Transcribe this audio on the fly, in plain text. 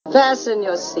Fasten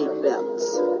your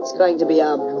seatbelts. It's going to be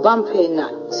a bumpy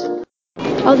night.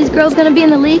 All these girls gonna be in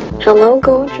the league? Hello,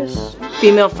 gorgeous.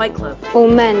 Female Fight Club. All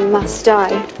men must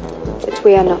die, but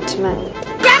we are not men.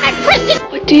 Damn it,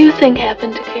 Kristen! What do you think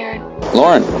happened to Karen?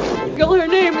 Lauren. Girl, her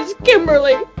name is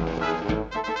Kimberly.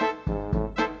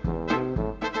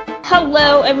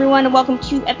 Hello, everyone, and welcome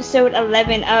to episode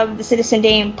 11 of the Citizen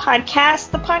Dame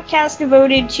podcast, the podcast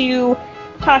devoted to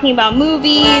talking about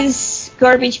movies,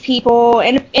 garbage people,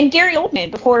 and Gary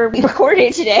Oldman before we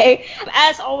recorded today.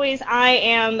 As always, I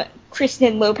am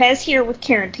Kristen Lopez here with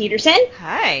Karen Peterson.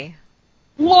 Hi.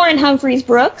 Lauren Humphreys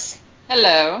Brooks.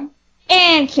 Hello.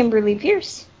 And Kimberly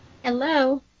Pierce.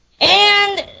 Hello.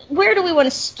 And where do we want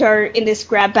to start in this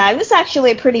grab bag? This is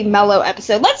actually a pretty mellow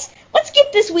episode. Let's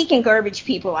get this week in garbage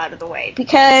people out of the way,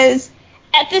 because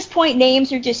at this point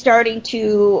names are just starting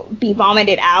to be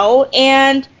vomited out,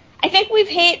 and I think we've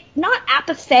hit not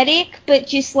apathetic, but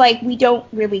just like we don't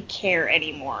really care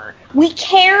anymore. We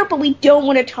care, but we don't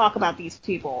want to talk about these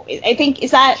people. I think is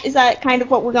that kind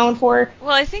of what we're going for?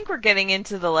 Well, I think we're getting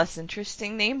into the less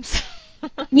interesting names.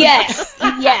 Yes.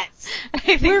 I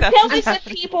think We're that's filled what's with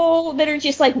happening. people that are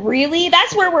just like, really?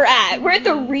 That's where we're at. We're at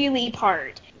the really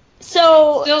part.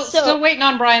 So Still waiting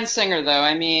on Bryan Singer, though.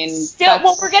 I mean,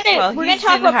 we're gonna he's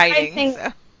talk been about hiding, Bryan Singer.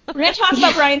 so. We're gonna talk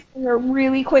about Bryan Singer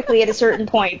really quickly at a certain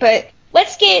point, but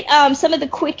let's get some of the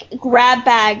quick grab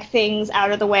bag things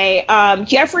out of the way.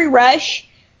 Jeffrey Rush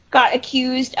got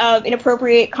accused of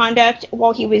inappropriate conduct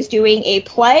while he was doing a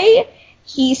play.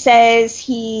 He says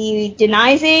he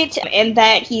denies it and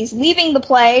that he's leaving the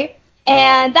play.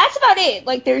 And that's about it.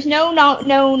 Like, there's no,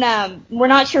 we're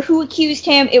not sure who accused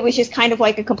him. It was just kind of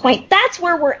like a complaint. That's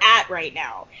where we're at right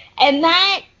now. And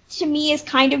that, to me, is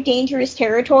kind of dangerous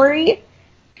territory,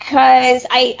 because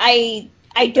I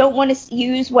don't want to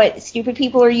use what stupid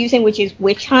people are using, which is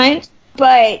witch hunt.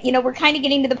 But, we're kind of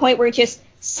getting to the point where just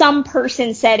some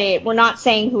person said it. We're not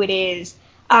saying who it is.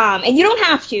 And you don't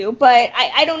have to, but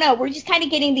I don't know. We're just kind of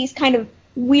getting these kind of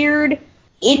weird,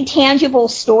 intangible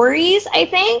stories, I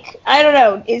think. I don't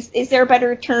know. Is there a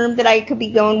better term that I could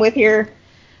be going with here?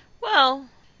 Well,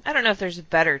 I don't know if there's a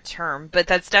better term, but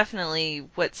that's definitely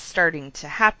what's starting to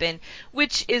happen,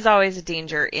 which is always a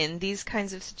danger in these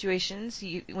kinds of situations.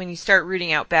 When you start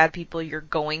rooting out bad people, you're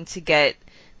going to get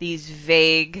these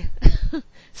vague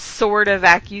sort of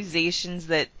accusations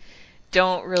that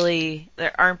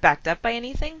aren't backed up by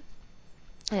anything.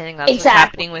 I think that's what's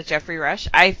happening with Jeffrey Rush.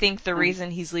 I think the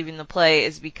reason he's leaving the play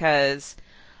is because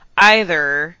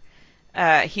either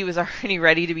he was already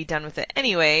ready to be done with it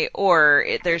anyway, or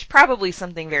there's probably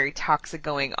something very toxic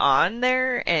going on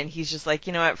there, and he's just like,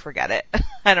 you know what, forget it.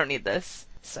 I don't need this.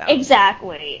 So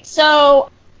Exactly. So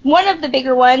one of the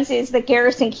bigger ones is that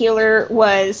Garrison Keillor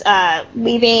was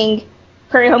leaving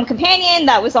Prairie Home Companion.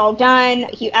 That was all done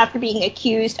after being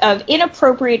accused of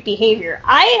inappropriate behavior.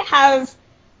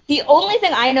 The only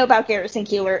thing I know about Garrison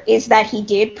Keillor is that he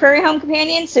did Prairie Home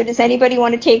Companion, so does anybody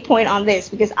want to take point on this?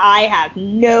 Because I have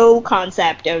no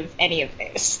concept of any of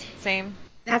this. Same.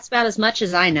 That's about as much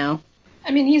as I know.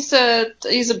 I mean, he's a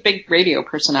big radio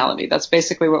personality. That's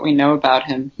basically what we know about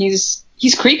him. He's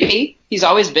creepy. He's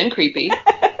always been creepy.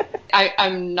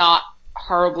 I'm not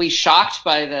horribly shocked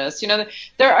by this.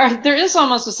 There is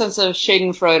almost a sense of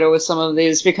schadenfreude with some of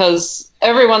these, because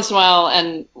every once in a while,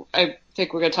 and I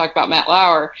think we're going to talk about Matt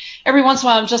Lauer, every once in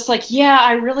a while I'm just like, yeah,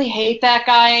 I really hate that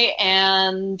guy,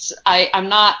 and I'm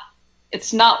not,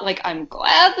 it's not like I'm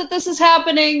glad that this is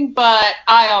happening, but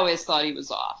I always thought he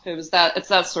was off. It's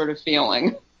that sort of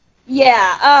feeling.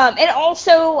 Yeah, and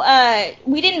also,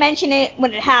 we didn't mention it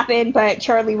when it happened, but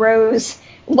Charlie Rose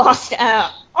lost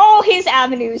all his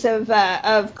avenues of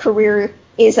careerism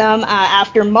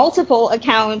after multiple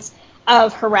accounts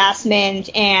of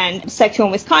harassment and sexual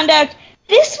misconduct.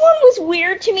 This one was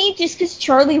weird to me just because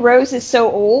Charlie Rose is so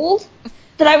old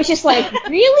that I was just like,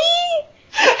 really?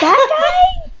 That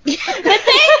guy?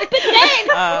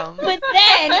 But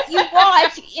then you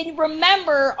watch and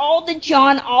remember all the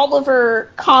John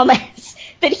Oliver comments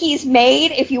that he's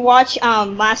made. If you watch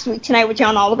Last Week Tonight with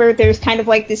John Oliver, there's kind of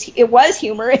like this, it was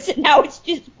humorous and now it's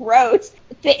just gross.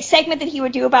 The segment that he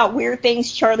would do about weird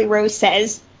things Charlie Rose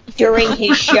says during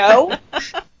his show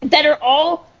that are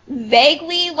all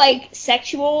vaguely like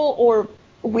sexual or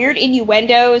weird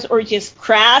innuendos or just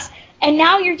crass. And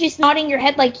now you're just nodding your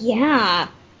head like, yeah,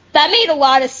 that made a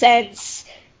lot of sense.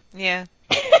 Yeah.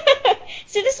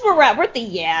 So this is where we're at. We're at the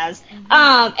yeahs.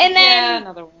 Mm-hmm. And then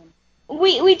Another one.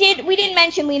 we didn't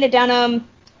mention Lena Dunham.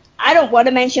 I don't want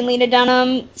to mention Lena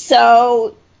Dunham,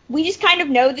 so we just kind of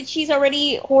know that she's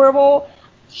already horrible.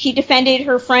 She defended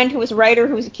her friend who was a writer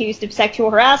who was accused of sexual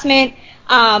harassment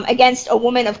against a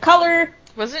woman of color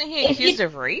Wasn't he accused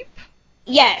of rape?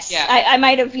 Yes, Yeah. I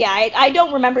might have. Yeah, I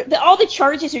don't remember. All the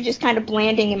charges are just kind of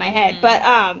blanding in my head.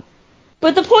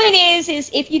 But the point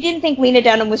is if you didn't think Lena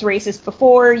Dunham was racist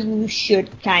before, you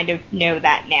should kind of know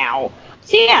that now.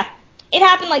 So yeah, it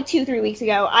happened like 2-3 weeks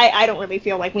ago. I don't really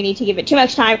feel like we need to give it too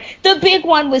much time. The big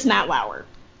one was Matt Lauer.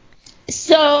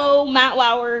 So Matt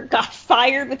Lauer got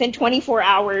fired within 24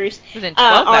 hours. Within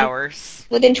 12 hours.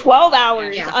 Within 12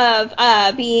 hours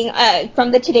of being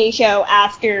from the Today Show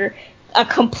after a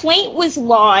complaint was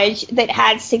lodged that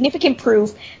had significant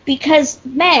proof, because,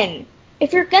 men,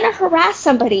 if you're going to harass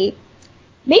somebody,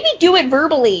 maybe do it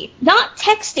verbally, not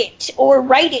text it or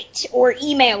write it or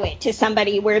email it to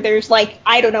somebody where there's, like,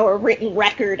 I don't know, a written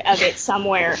record of it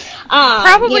somewhere.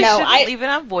 Probably shouldn't leave it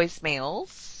on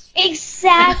voicemails.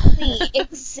 Exactly.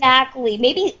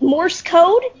 Maybe Morse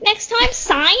code next time?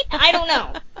 Sign? I don't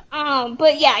know.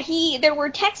 But yeah, there were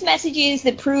text messages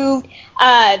that proved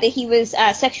that he was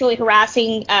sexually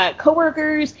harassing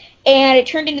coworkers, and it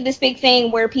turned into this big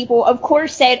thing where people, of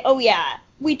course, said, "Oh yeah,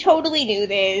 we totally knew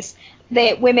this."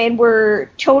 That women were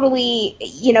totally,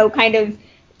 kind of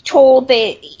told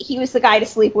that he was the guy to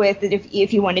sleep with, that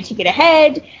if you wanted to get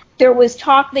ahead. There was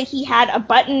talk that he had a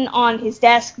button on his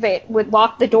desk that would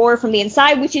lock the door from the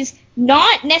inside, which is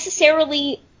not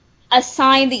necessarily a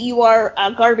sign that you are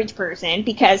a garbage person,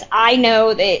 because I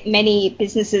know that many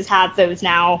businesses have those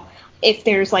now if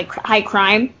there's like high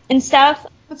crime and stuff.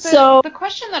 But the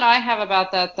question that I have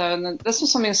about that, though, and this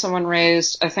was something someone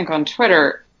raised, I think, on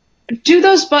Twitter, do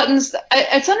those buttons,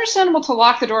 it's understandable to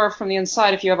lock the door from the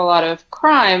inside if you have a lot of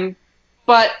crime,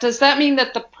 but does that mean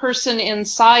that the person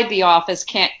inside the office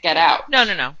can't get out?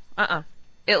 No.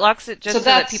 It locks it just so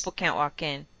that people can't walk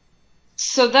in.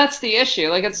 So that's the issue.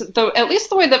 Like, at least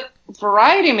the way that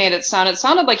Variety made it sounded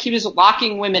like he was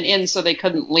locking women in so they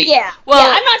couldn't leave. Yeah. Well,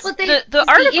 I'm not. The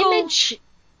article.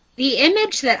 The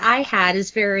image that I had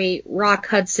is very Rock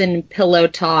Hudson pillow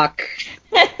talk.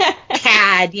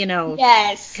 Tad,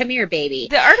 Yes. Come here, baby.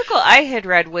 The article I had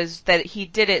read was that he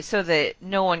did it so that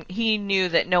he knew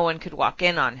that no one could walk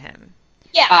in on him.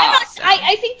 Yeah,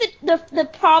 I think that the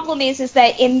problem is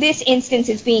that in this instance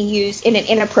it's being used in an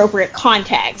inappropriate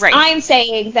context. Right. I'm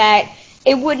saying that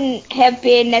it wouldn't have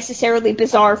been necessarily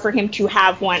bizarre for him to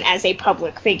have one as a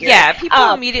public figure. Yeah,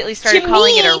 people immediately started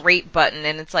calling it a rape button,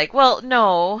 and it's like, well,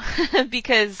 no,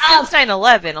 because since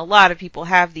 9/11, a lot of people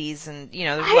have these, and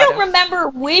there's I don't remember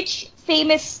which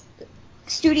famous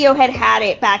studio had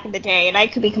it back in the day, and I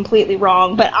could be completely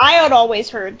wrong, but I had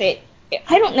always heard that,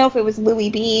 I don't know if it was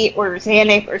Louis B. or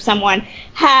Zanuck or someone,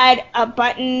 had a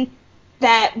button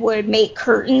that would make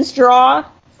curtains draw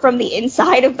from the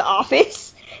inside of the office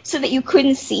so that you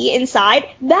couldn't see inside.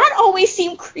 That always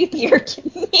seemed creepier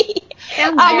to me.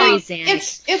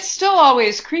 It's still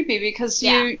always creepy because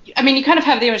you kind of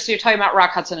have the image, so you're talking about Rock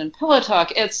Hudson and Pillow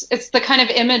Talk. It's the kind of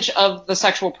image of the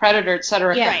sexual predator,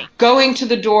 etc., going to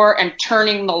the door and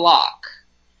turning the lock.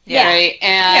 Yeah. Right?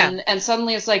 And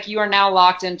suddenly it's like, you are now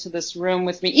locked into this room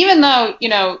with me. Even though,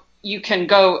 you can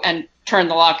go and turn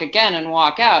the lock again and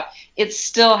walk out, it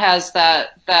still has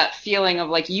that feeling of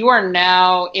like, you are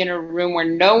now in a room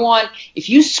where if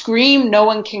you scream, no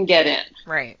one can get in.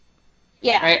 Right.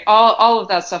 Yeah. Right. All of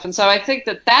that stuff. And so I think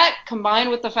that combined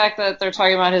with the fact that they're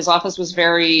talking about his office was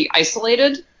very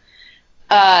isolated,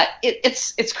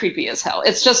 it's creepy as hell.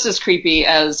 It's just as creepy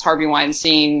as Harvey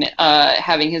Weinstein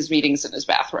having his meetings in his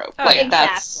bathrobe. Oh,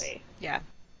 exactly. Yeah.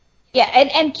 Yeah,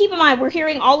 and keep in mind, we're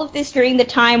hearing all of this during the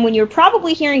time when you're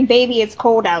probably hearing Baby It's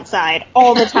Cold Outside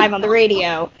all the time on the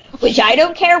radio, which I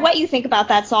don't care what you think about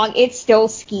that song, it's still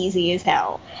skeezy as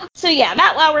hell. So yeah,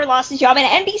 Matt Lauer lost his job,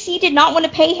 and NBC did not want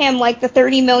to pay him like the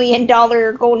 $30 million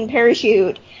golden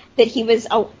parachute that he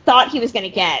thought he was going to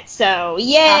get. So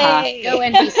yay! Go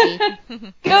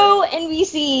NBC. Go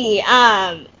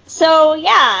NBC. So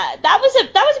yeah, that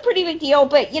was a pretty big deal.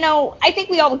 But I think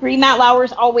we all agree Matt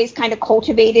Lauer's always kind of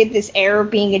cultivated this air of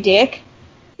being a dick.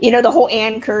 The whole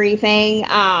Ann Curry thing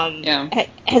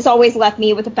has always left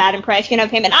me with a bad impression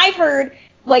of him. And I've heard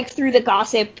through the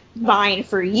gossip vine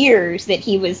for years that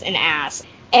he was an ass.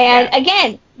 And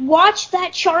again, watch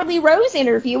that Charlie Rose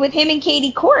interview with him and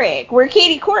Katie Couric, where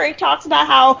Katie Couric talks about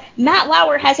how Matt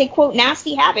Lauer has a, quote,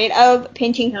 nasty habit of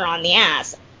pinching her on the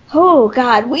ass. Oh,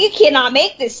 God, we cannot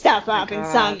make this stuff up in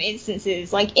some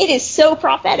instances. It is so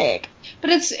prophetic.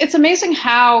 But it's amazing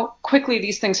how quickly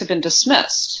these things have been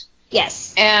dismissed.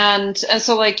 Yes. And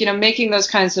so, making those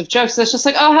kinds of jokes, that's just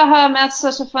like, oh, haha, Matt's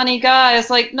such a funny guy. It's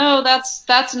like, no,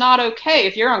 that's not okay.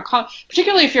 If you're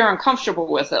particularly if you're uncomfortable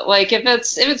with it.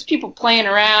 If it's people playing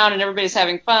around and everybody's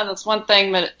having fun, that's one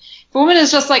thing. But if a woman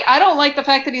is just like, I don't like the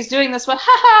fact that he's doing this, but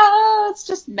haha, it's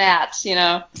just Matt,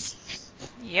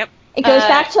 Yep. It goes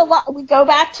back to we go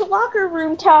back to locker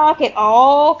room talk. It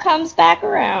all comes back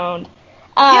around.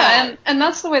 And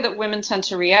that's the way that women tend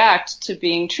to react to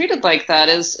being treated like that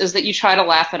is that you try to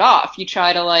laugh it off. You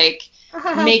try to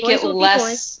make it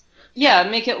less. Yeah,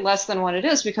 make it less than what it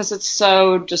is because it's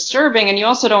so disturbing, and you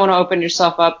also don't want to open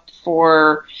yourself up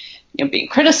for being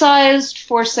criticized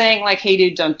for saying hey,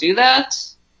 dude, don't do that.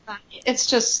 It's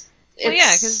just. Well,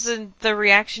 yeah, because the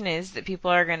reaction is that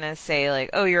people are gonna say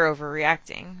oh, you're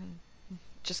overreacting.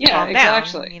 Just calm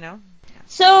down,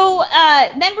 So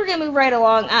then we're gonna move right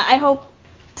along.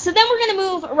 So then we're gonna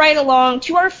move right along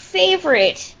to our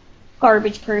favorite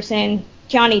garbage person,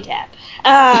 Johnny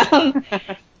Depp.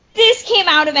 This came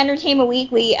out of Entertainment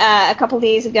Weekly a couple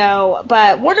days ago,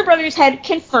 but Warner Brothers had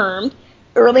confirmed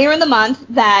earlier in the month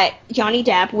that Johnny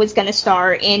Depp was going to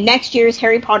star in next year's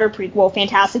Harry Potter prequel,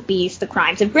 Fantastic Beasts: The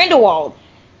Crimes of Grindelwald.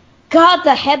 God,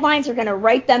 the headlines are going to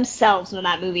write themselves when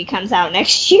that movie comes out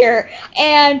next year.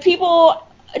 And people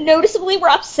noticeably were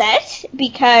upset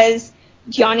because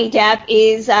Johnny Depp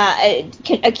is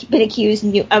been accused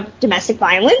of domestic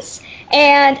violence.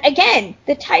 And again,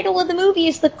 the title of the movie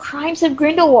is The Crimes of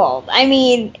Grindelwald. I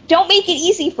mean, don't make it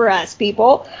easy for us,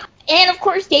 people. And of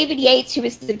course, David Yates, who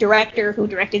is the director who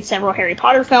directed several Harry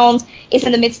Potter films, is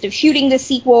in the midst of shooting the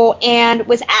sequel and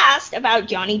was asked about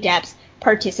Johnny Depp's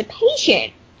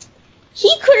participation.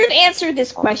 He could have answered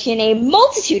this question a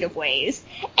multitude of ways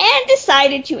and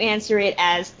decided to answer it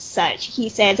as such. He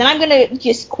says, and I'm going to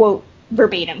just quote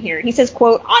verbatim here. He says,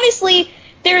 quote, "Honestly,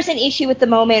 there's an issue at the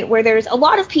moment where there's a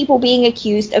lot of people being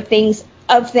accused of things,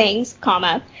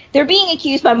 comma. They're being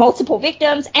accused by multiple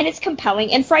victims, and it's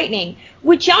compelling and frightening.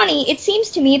 With Johnny, it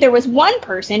seems to me there was one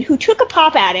person who took a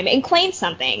pop at him and claimed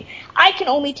something. I can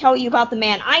only tell you about the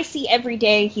man I see every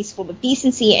day. He's full of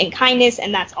decency and kindness,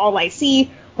 and that's all I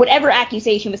see. Whatever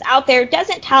accusation was out there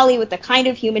doesn't tally with the kind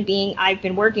of human being I've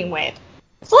been working with."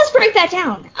 So let's break that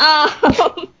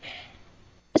down.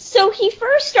 So he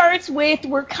first starts with,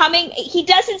 he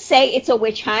doesn't say it's a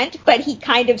witch hunt, but he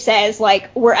kind of says,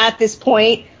 we're at this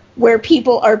point where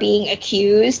people are being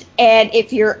accused, and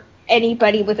if you're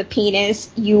anybody with a penis,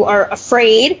 you are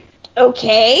afraid.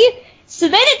 Okay. So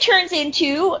then it turns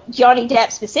into, Johnny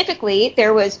Depp specifically,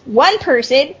 there was one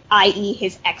person, i.e.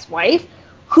 his ex-wife,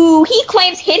 who he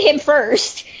claims hit him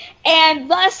first, and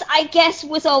thus, I guess,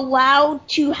 was allowed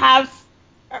to have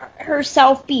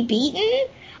herself be beaten.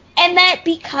 And that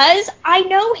because I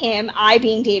know him, I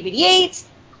being David Yates,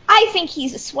 I think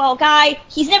he's a swell guy.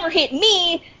 He's never hit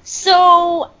me,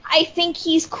 so I think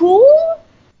he's cool?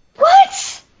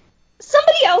 What?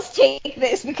 Somebody else take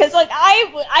this, because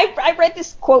I read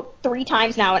this quote 3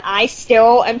 times now, and I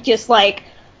still am just Well,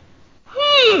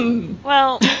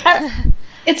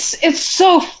 it's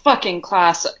so fucking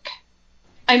classic.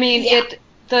 I mean, yeah.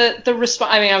 The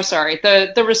response. I mean, I'm sorry.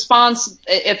 The response.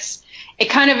 It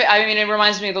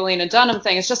reminds me of the Lena Dunham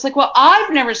thing. It's just well,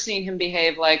 I've never seen him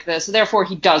behave like this, therefore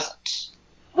he doesn't.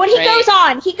 Well,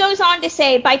 he goes on to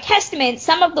say, by testament,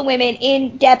 some of the women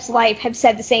in Depp's life have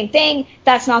said the same thing.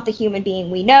 That's not the human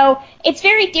being we know. It's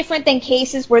very different than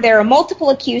cases where there are multiple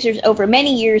accusers over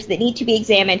many years that need to be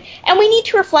examined, and we need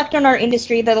to reflect on our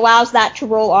industry that allows that to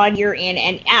roll on year in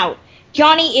and out.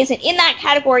 Johnny isn't in that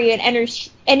category in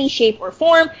any shape or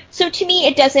form, so to me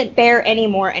it doesn't bear any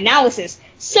more analysis.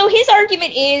 So his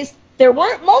argument is, there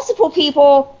weren't multiple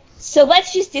people, so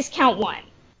let's just discount one.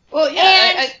 Well,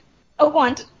 yeah, go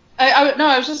on.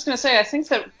 I was just going to say, I think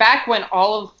that back when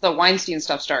all of the Weinstein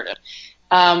stuff started,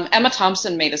 Emma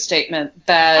Thompson made a statement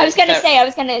that... I was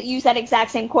going to use that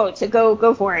exact same quote, so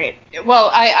go for it. Well,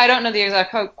 I don't know the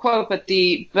exact quote, but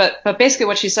basically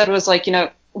what she said was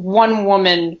one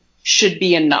woman should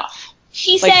be enough.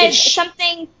 She said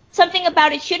something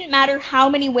about it shouldn't matter how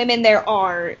many women there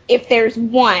are. If there's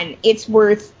one, it's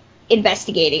worth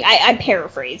investigating. I'm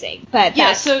paraphrasing, but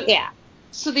yeah.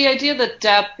 So the idea that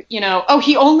Depp,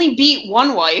 he only beat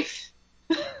one wife.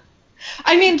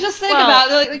 I mean, just think about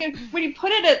it. When you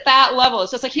put it at that level,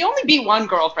 it's just he only beat one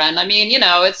girlfriend. I mean,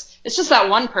 it's just that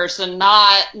one person,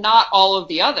 not all of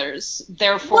the others.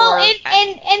 Therefore, well,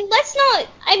 and let's not.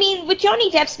 I mean, with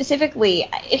Johnny Depp specifically,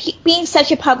 being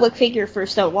such a public figure for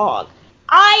so long,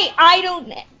 I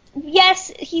don't.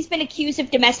 Yes, he's been accused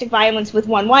of domestic violence with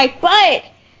one wife, but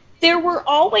there were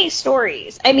always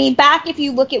stories. I mean, back if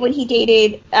you look at when he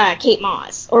dated Kate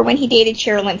Moss or when he dated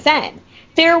Sherilyn Fenn,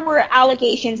 there were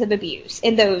allegations of abuse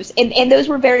in those, and those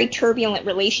were very turbulent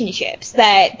relationships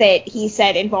that he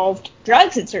said involved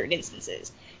drugs in certain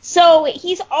instances. So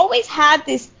he's always had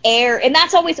this air, and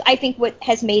that's always, I think, what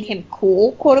has made him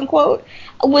cool, quote unquote,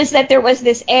 was that there was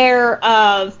this air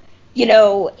of you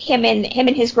know, him and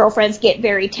his girlfriends get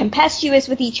very tempestuous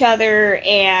with each other,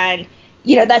 and,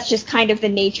 you know, that's just kind of the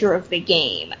nature of the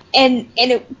game. And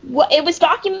it was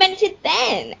documented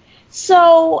then.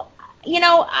 So, you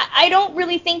know, I don't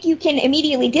really think you can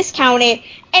immediately discount it.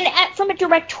 And from a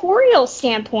directorial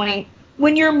standpoint,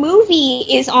 when your movie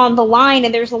is on the line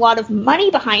and there's a lot of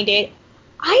money behind it,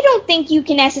 I don't think you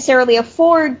can necessarily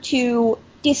afford to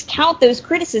discount those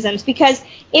criticisms, because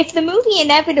if the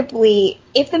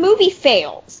movie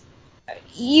fails,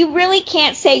 you really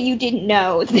can't say you didn't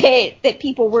know that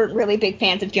people weren't really big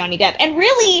fans of Johnny Depp. And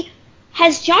really,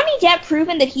 has Johnny Depp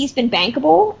proven that he's been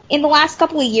bankable in the last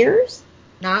couple of years?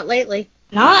 Not lately.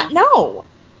 No.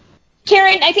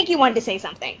 Karen, I think you wanted to say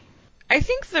something. I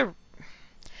think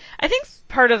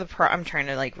part of the I'm trying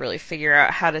to like really figure out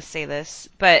how to say this,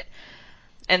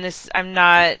 I'm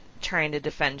not trying to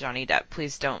defend Johnny Depp,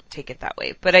 please don't take it that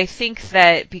way. But I think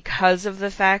that because of the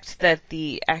fact that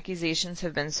the accusations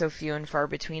have been so few and far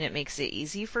between, it makes it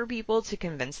easy for people to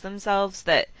convince themselves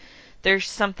that there's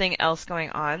something else going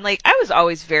on. Like, I was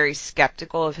always very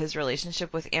skeptical of his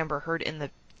relationship with Amber Heard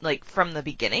from the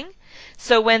beginning.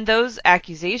 So when those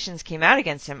accusations came out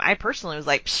against him, I personally was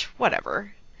like,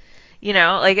 whatever. You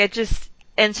know, like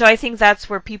and so I think that's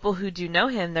where people who do know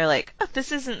him, they're like, oh,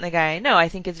 this isn't the guy I know. I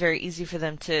think it's very easy for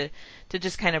them to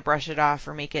just kind of brush it off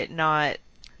or make it not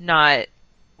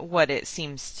what it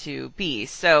seems to be.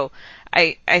 So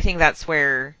I think that's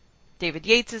where David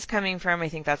Yates is coming from. I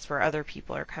think that's where other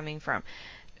people are coming from.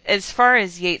 As far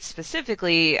as Yates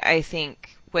specifically, I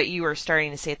think what you were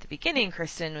starting to say at the beginning,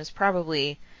 Kristen, was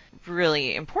probably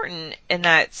really important, and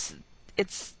that's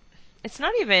it's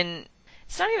not even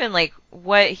like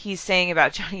what he's saying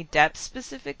about Johnny Depp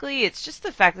specifically. It's just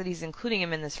the fact that he's including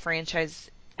him in this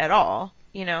franchise at all,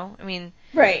 you know? I mean,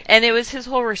 right. And it was his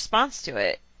whole response to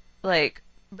it. Like,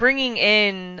 bringing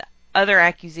in other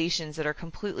accusations that are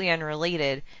completely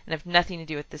unrelated and have nothing to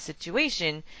do with the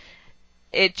situation,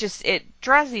 it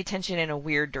draws the attention in a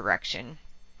weird direction.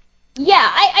 Yeah,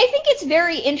 I think it's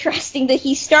very interesting that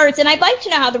he starts, and I'd like to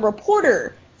know how the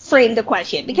reporter framed the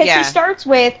question, because he starts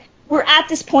with, we're at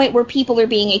this point where people are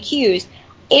being accused.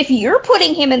 If you're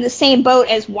putting him in the same boat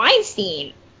as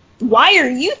Weinstein, why are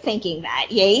you thinking that,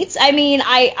 Yates? I mean,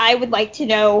 I would like to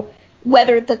know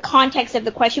whether the context of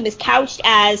the question was couched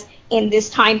as in this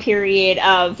time period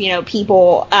of, you know,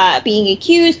 people being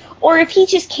accused, or if he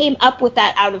just came up with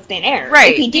that out of thin air.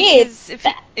 Right. If he did,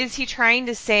 is he trying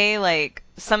to say, like,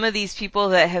 some of these people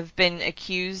that have been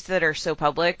accused that are so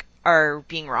public are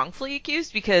being wrongfully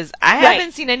accused? Because I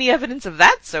haven't seen any evidence of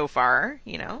that so far,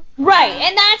 you know? Right,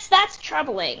 and that's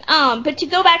troubling. But to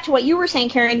go back to what you were saying,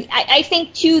 Karen, I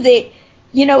think, too, that,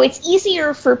 you know, it's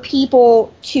easier for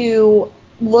people to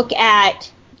look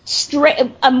at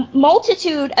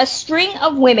a string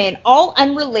of women, all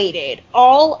unrelated,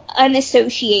 all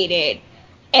unassociated,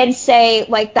 and say,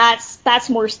 like, that's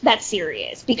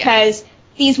serious, because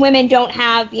these women don't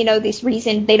have, you know, this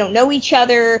reason, they don't know each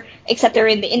other, except they're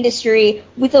in the industry.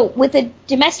 With a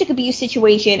domestic abuse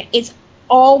situation, it's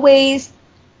always,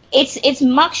 it's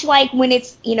much like when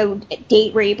it's, you know,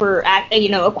 date rape or, you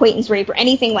know, acquaintance rape or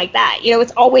anything like that. You know,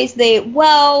 it's always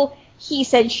he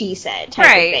said, she said type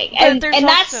of thing. And go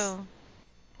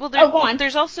on.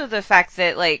 There's also the fact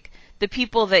that, like, the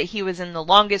people that he was in the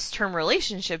longest term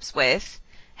relationships with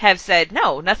have said,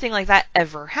 no, nothing like that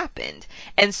ever happened.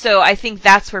 And so I think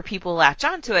that's where people latch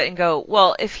onto it and go,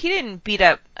 well, if he didn't beat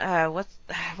up,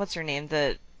 what's her name?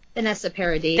 Vanessa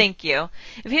Paradis. Thank you.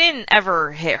 If he didn't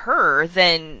ever hit her,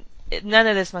 then none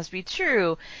of this must be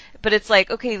true. But it's like,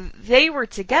 okay, they were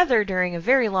together during a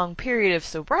very long period of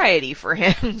sobriety for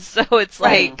him. So it's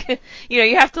like, you know,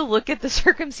 you have to look at the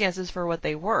circumstances for what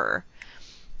they were.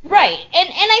 Right, and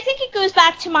I think it goes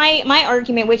back to my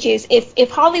argument, which is if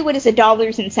Hollywood is a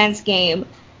dollars and cents game,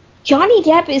 Johnny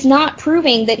Depp is not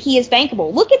proving that he is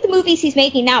bankable. Look at the movies he's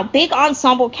making now, big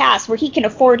ensemble cast where he can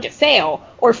afford to fail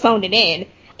or phone it in.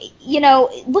 You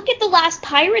know, look at the last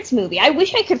Pirates movie. I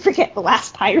wish I could forget the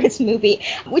last Pirates movie,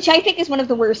 which I think is one of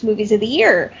the worst movies of the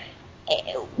year,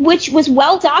 which was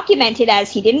well documented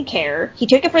as he didn't care. He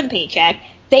took it for the paycheck.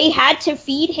 They had to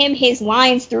feed him his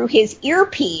lines through his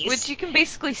earpiece. Which you can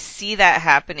basically see that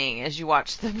happening as you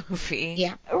watch the movie.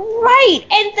 Yeah. Right.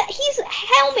 And he's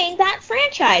helming that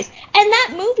franchise. And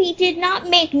that movie did not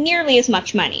make nearly as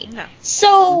much money. No.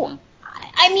 So,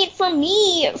 I mean, for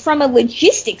me, from a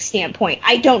logistics standpoint,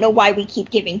 I don't know why we keep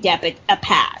giving Depp a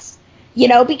pass. You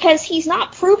know, because he's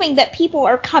not proving that people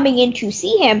are coming in to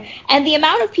see him. And the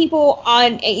amount of people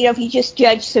on, you know, if you just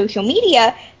judge social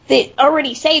media, that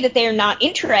already say that they're not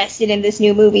interested in this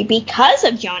new movie because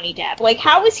of Johnny Depp. Like,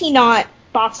 how is he not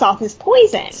box office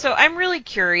poison. So I'm really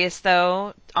curious,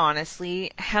 though,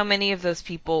 honestly, how many of those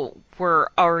people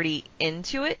were already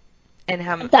into it, and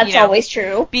how That's always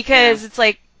true. Because it's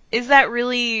like, is that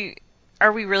really?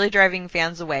 Are we really driving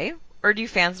fans away, or do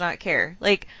fans not care?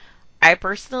 Like, I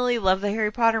personally love the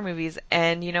Harry Potter movies,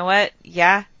 and you know what?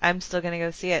 Yeah, I'm still gonna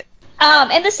go see it.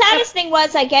 And the saddest thing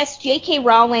was, I guess, J.K.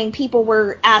 Rowling, people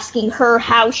were asking her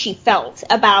how she felt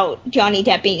about Johnny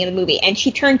Depp being in the movie, and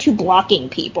she turned to blocking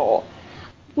people,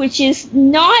 which is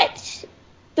not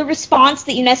the response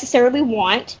that you necessarily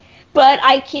want, but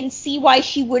I can see why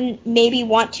she wouldn't maybe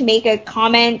want to make a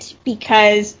comment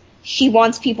because she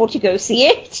wants people to go see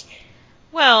it.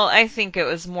 Well, I think it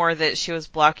was more that she was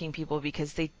blocking people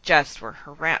because they just were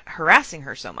harassing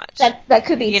her so much. That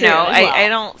could be true. You know, as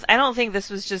well. I don't think this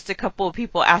was just a couple of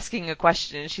people asking a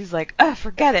question and she's like, oh,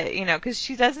 forget it, you know, because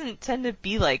she doesn't tend to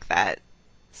be like that.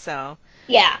 So.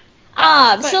 Yeah.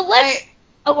 So let's.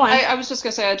 Go on. I was just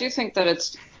gonna say, I do think that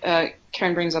it's.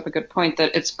 Karen brings up a good point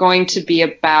that it's going to be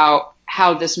about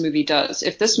how this movie does.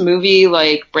 If this movie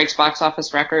like breaks box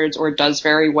office records or does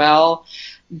very well,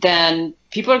 then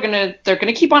people are they're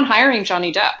gonna keep on hiring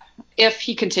Johnny Depp. If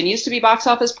he continues to be box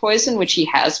office poison, which he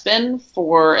has been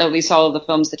for at least all of the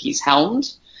films that he's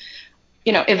helmed,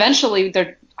 you know, eventually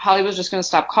Hollywood's just gonna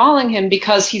stop calling him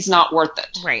because he's not worth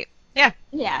it. Right. Yeah.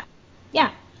 Yeah.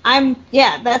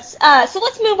 That's so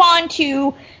let's move on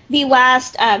to the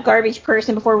last garbage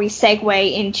person before we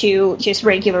segue into just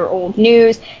regular old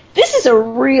news. This is a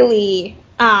really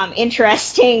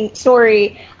interesting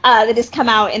story that has come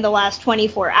out in the last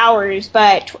 24 hours,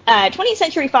 but 20th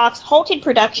Century Fox halted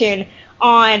production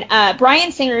on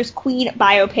Bryan Singer's Queen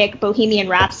biopic, Bohemian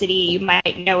Rhapsody. You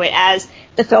might know it as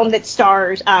the film that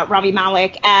stars Rami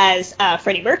Malek as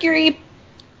Freddie Mercury,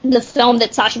 the film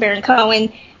that Sacha Baron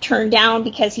Cohen turned down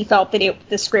because he felt that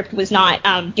the script was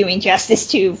not doing justice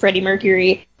to Freddie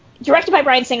Mercury. Directed by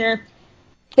Bryan Singer.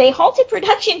 They halted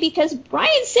production because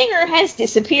Bryan Singer has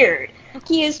disappeared.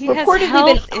 He has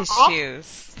reportedly been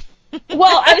issues.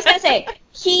 Well, I was going to say,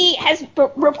 he has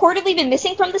reportedly been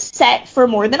missing from the set for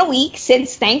more than a week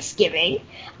since Thanksgiving.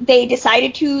 They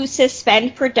decided to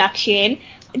suspend production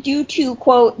due to,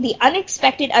 quote, the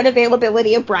unexpected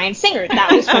unavailability of Bryan Singer.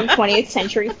 That was from 20th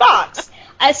Century Fox.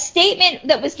 A statement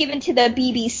that was given to the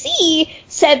BBC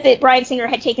said that Bryan Singer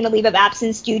had taken a leave of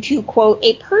absence due to, quote,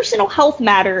 a personal health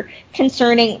matter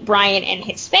concerning Bryan and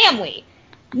his family.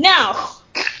 Now,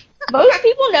 most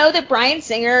people know that Bryan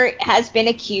Singer has been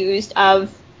accused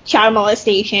of child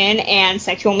molestation and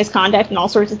sexual misconduct and all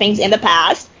sorts of things in the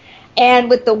past. And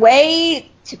with the way,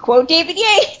 to quote David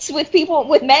Yates, with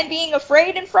men being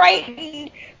afraid and frightened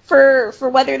for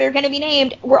whether they're going to be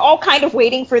named, we're all kind of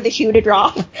waiting for the shoe to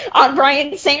drop on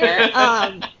Bryan Singer.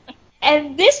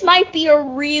 And this might be a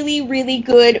really, really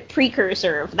good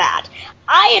precursor of that.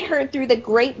 I had heard through the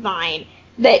grapevine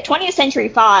that 20th Century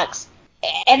Fox,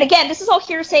 and again, this is all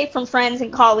hearsay from friends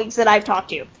and colleagues that I've talked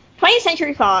to, 20th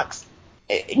Century Fox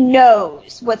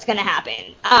knows what's going to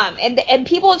happen. And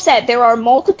people have said there are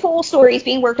multiple stories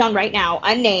being worked on right now,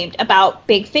 unnamed, about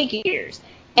big figures.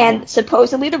 And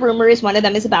supposedly the rumor is one of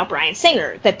them is about Bryan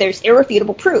Singer, that there's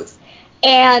irrefutable proof.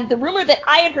 And the rumor that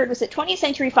I had heard was that 20th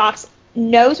Century Fox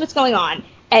knows what's going on,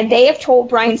 and they have told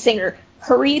Bryan Singer,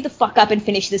 hurry the fuck up and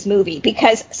finish this movie,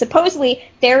 because supposedly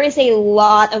there is a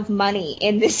lot of money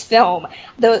in this film.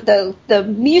 The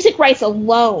music rights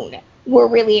alone were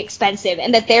really expensive,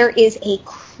 and that there is a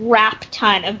crap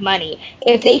ton of money.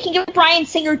 If they can get Bryan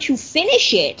Singer to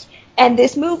finish it, and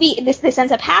this movie, this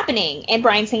ends up happening, and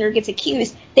Bryan Singer gets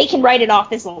accused, they can write it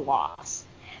off as a loss.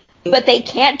 But they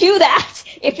can't do that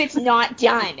if it's not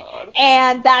done.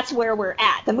 And that's where we're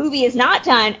at. The movie is not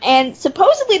done, and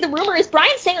supposedly the rumor is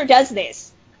Bryan Singer does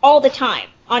this all the time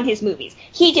on his movies.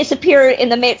 He disappeared in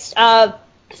the midst of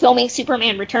filming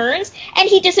Superman Returns, and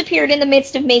he disappeared in the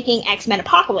midst of making X-Men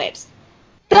Apocalypse.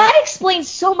 That explains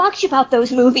so much about those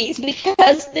movies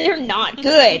because they're not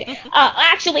good.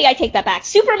 Actually, I take that back.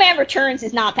 Superman Returns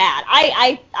is not bad.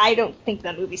 I don't think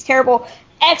that movie's terrible.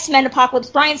 X-Men Apocalypse,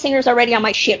 Bryan Singer's already on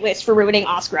my shit list for ruining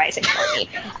Oscar Isaac for me.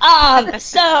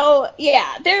 So,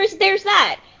 yeah, there's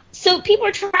that. So people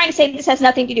are trying to say this has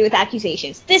nothing to do with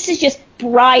accusations. This is just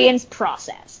Bryan's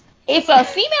process. If a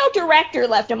female director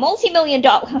left a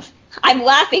multi-million-dollar... I'm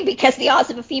laughing because the odds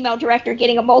of a female director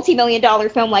getting a multi-million-dollar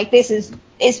film like this is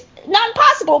not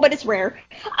impossible, but it's rare.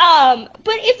 But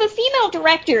if a female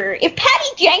director, if Patty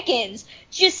Jenkins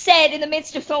just said in the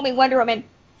midst of filming Wonder Woman,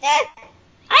 I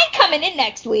ain't coming in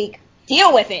next week,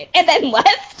 deal with it, and then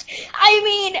left, I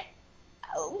mean,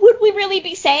 would we really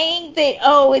be saying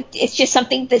that, it's just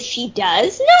something that she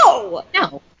does? No.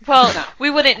 Well, No. we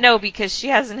wouldn't know because she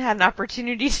hasn't had an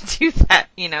opportunity to do that,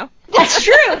 you know? That's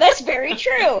true. That's very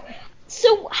true.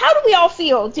 So how do we all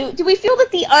feel? Do we feel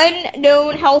that the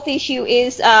unknown health issue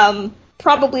is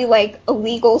probably like a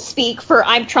legal speak for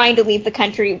I'm trying to leave the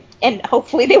country and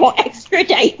hopefully they won't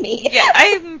extradite me? Yeah,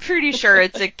 I'm pretty sure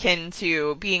it's akin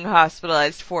to being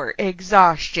hospitalized for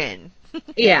exhaustion.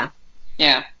 Yeah.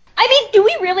 Yeah. I mean, do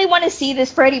we really want to see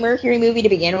this Freddie Mercury movie to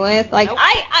begin with? Like, Nope.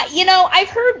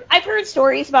 I've heard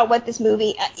stories about what this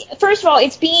movie. First of all,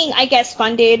 it's being, I guess,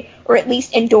 funded or at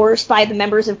least endorsed by the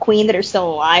members of Queen that are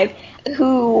still alive,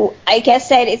 who I guess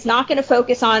said it's not going to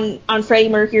focus on Freddie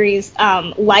Mercury's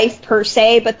life per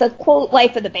se, but the quote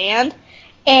life of the band,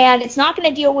 and it's not going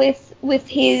to deal with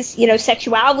his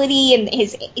sexuality and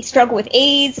his struggle with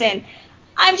AIDS and.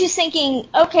 I'm just thinking,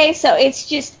 okay, so it's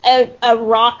just a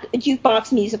rock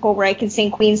jukebox musical where I can sing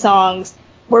Queen songs,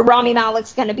 where Rami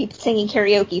Malek's going to be singing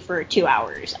karaoke for 2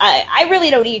 hours. I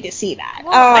really don't need to see that.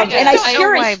 Well, I I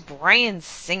don't know why Bryan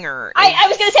Singer. I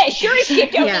was going to say, I sure as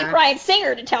shit don't Yeah. need Bryan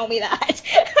Singer to tell me that.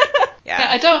 Yeah,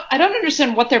 I don't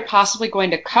understand what they're possibly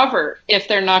going to cover if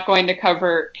they're not going to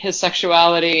cover his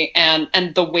sexuality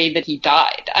and the way that he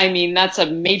died. I mean, that's a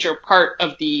major part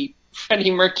of the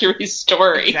Freddie Mercury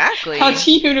story. Exactly. How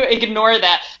do you ignore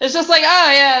that? It's just like,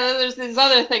 oh yeah, there's these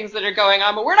other things that are going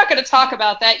on, but we're not going to talk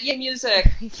about that. Yay, music.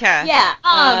 Yeah.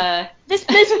 Yeah. This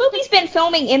movie's been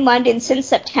filming in London since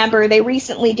September. They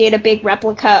recently did a big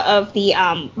replica of the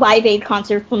Live Aid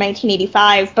concert from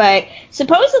 1985, but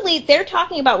supposedly they're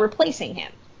talking about replacing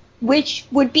him, which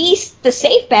would be the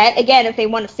safe bet, again, if they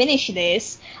want to finish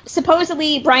this.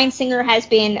 Supposedly, Bryan Singer has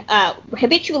been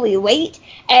habitually late,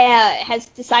 has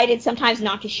decided sometimes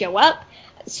not to show up.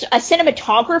 A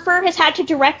cinematographer has had to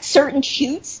direct certain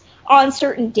shoots on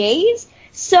certain days.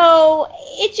 So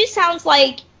it just sounds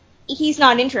like he's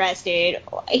not interested.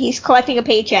 He's collecting a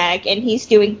paycheck, and he's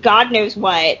doing God knows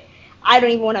what. I don't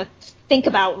even want to think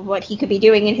about what he could be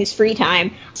doing in his free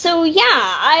time. So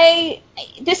yeah,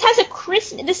 this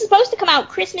is supposed to come out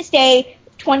Christmas Day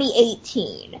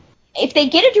 2018. If they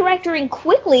get a director in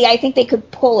quickly, I think they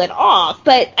could pull it off.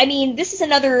 But I mean, this is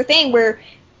another thing where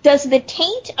does the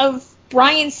taint of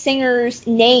Bryan Singer's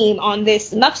name on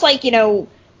this, much like,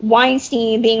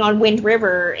 Weinstein being on Wind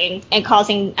River and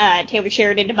causing Taylor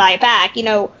Sheridan to buy it back,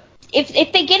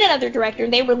 if they get another director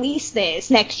and they release this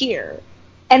next year,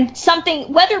 and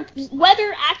something,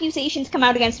 whether accusations come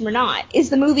out against him or not, is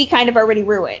the movie kind of already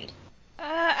ruined?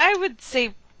 I would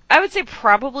say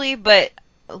probably, but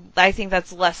I think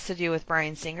that's less to do with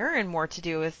Bryan Singer and more to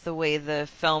do with the way the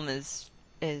film is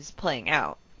playing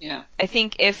out. Yeah. I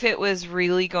think if it was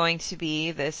really going to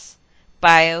be this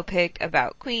biopic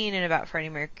about Queen and about Freddie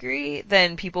Mercury,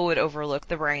 then people would overlook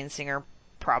the Bryan Singer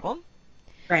problem.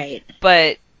 Right.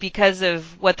 But because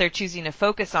of what they're choosing to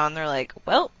focus on, they're like,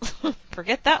 well,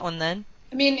 forget that one then.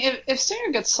 I mean, if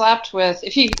Singer gets slapped with,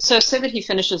 say that he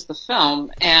finishes the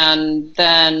film, and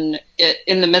then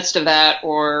in the midst of that,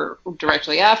 or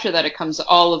directly after that, it comes,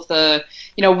 all of the,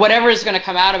 whatever is going to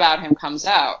come out about him comes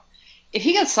out. If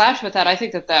he gets slapped with that, I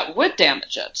think that would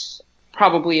damage it,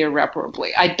 probably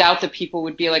irreparably. I doubt that people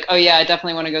would be like, oh yeah, I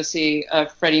definitely want to go see a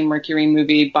Freddie Mercury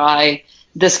movie by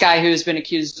this guy who's been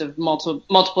accused of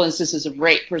multiple instances of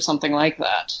rape or something like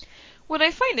that. What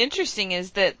I find interesting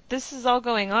is that this is all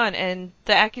going on and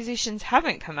the accusations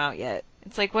haven't come out yet.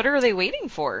 It's like, what are they waiting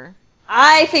for?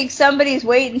 I think somebody's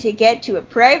waiting to get to a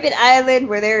private island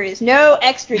where there is no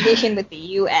extradition with the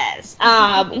U.S.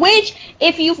 Which,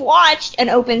 if you've watched An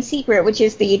Open Secret, which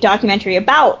is the documentary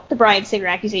about the Bryan Singer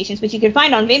accusations, which you can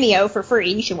find on Vimeo for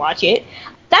free, you should watch it.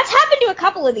 That's happened to a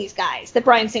couple of these guys that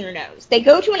Bryan Singer knows. They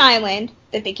go to an island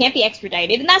that they can't be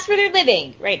extradited, and that's where they're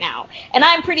living right now. And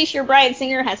I'm pretty sure Bryan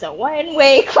Singer has a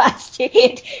one-way class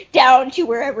ticket down to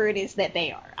wherever it is that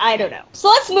they are. I don't know. So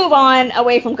let's move on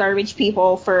away from garbage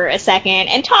people for a second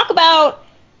and talk about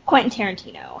Quentin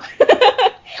Tarantino.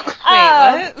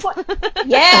 Wait, what?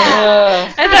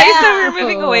 Yeah. I thought you said we were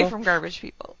moving away from garbage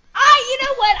people. You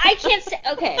know what? I can't say.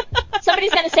 Okay.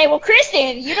 Somebody's going to say, well,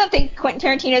 Kristen, you don't think Quentin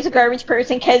Tarantino's a garbage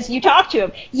person because you talked to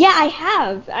him. Yeah, I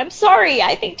have. I'm sorry.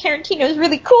 I think Tarantino's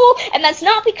really cool, and that's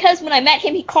not because when I met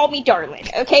him, he called me darling.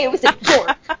 Okay? It was a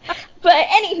dork. But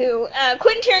anywho,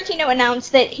 Quentin Tarantino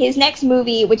announced that his next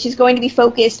movie, which is going to be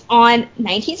focused on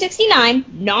 1969,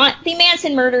 not the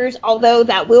Manson murders, although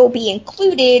that will be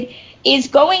included, is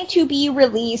going to be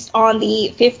released on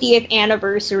the 50th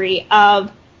anniversary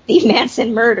of the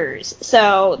Manson murders.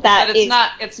 So that but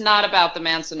it's not about the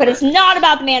Manson but murders. It's not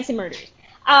about the Manson murders.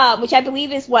 Which I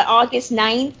believe is August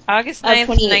 9th? August 9th,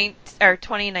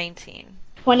 2019.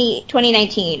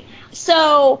 2019.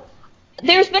 So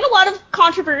There's been a lot of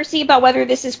controversy about whether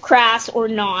this is crass or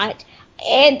not.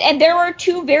 And there are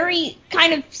two very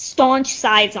kind of staunch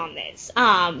sides on this,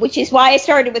 which is why I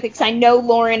started with it, because I know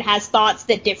Lauren has thoughts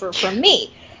that differ from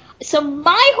me. So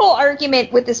my whole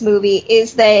argument with this movie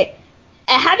is that,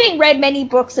 having read many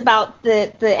books about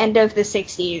the end of the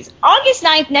 60s, August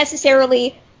 9th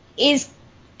necessarily is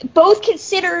both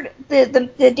considered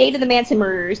the date of the Manson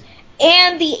murders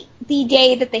and the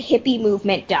day that the hippie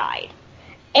movement died.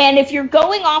 And if you're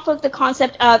going off of the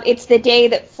concept of it's the day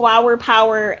that flower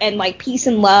power and like peace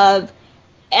and love,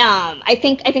 I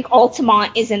think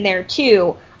Altamont is in there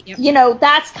too. Yep. You know,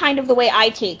 that's kind of the way I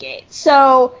take it.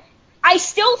 So I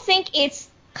still think it's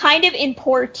kind of in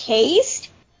poor taste,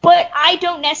 but I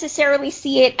don't necessarily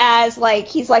see it as like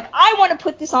he's like, I want to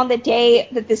put this on the day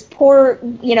that these poor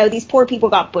people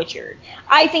got butchered.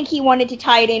 I think he wanted to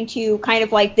tie it into kind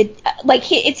of like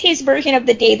it's his version of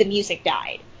the day the music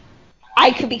died.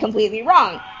 I could be completely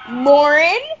wrong.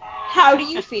 Lauren, how do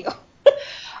you feel?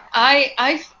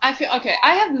 I feel okay.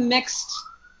 I have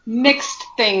mixed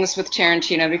things with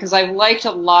Tarantino because I've liked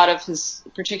a lot of his,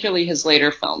 particularly his later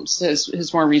films,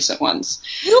 his more recent ones.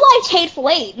 You liked Hateful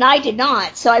Eight, and I did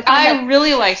not. So I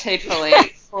really liked Hateful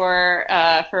Eight for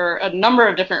a number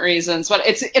of different reasons. But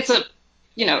it's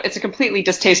a completely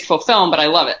distasteful film, but I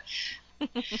love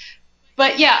it.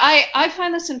 But yeah, I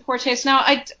find this in poor taste. Now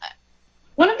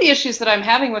one of the issues that I'm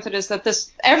having with it is that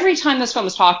every time this film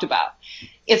is talked about,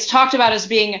 it's talked about as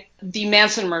being the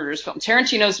Manson murders film,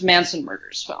 Tarantino's Manson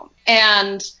murders film.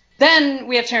 And then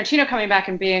we have Tarantino coming back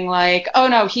and being like, oh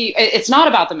no, it's not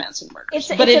about the Manson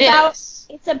murders, but it is.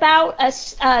 It's about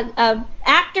a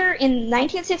actor in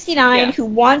 1969 who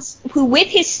with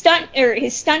his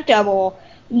stunt double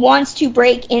wants to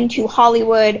break into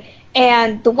Hollywood.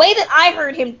 And the way that I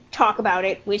heard him talk about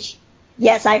it, which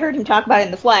yes, I heard him talk about it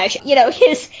in the flesh. You know,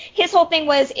 his whole thing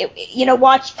was,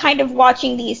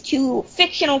 watching these two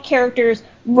fictional characters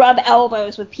rub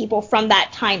elbows with people from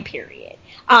that time period.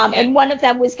 And one of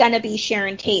them was going to be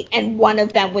Sharon Tate, and one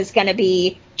of them was going to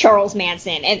be Charles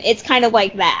Manson, and it's kind of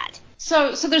like that.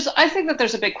 So I think that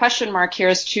there's a big question mark here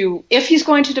as to if he's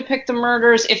going to depict the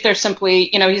murders, if they're simply,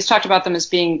 he's talked about them as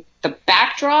being the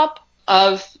backdrop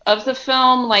of the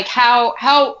film, like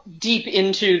how deep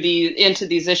into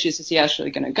these issues is he actually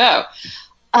going to go?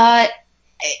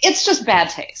 It's just bad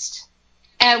taste,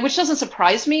 and which doesn't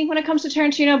surprise me when it comes to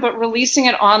Tarantino. But releasing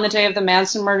it on the day of the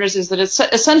Manson murders is that it's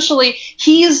essentially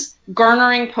he's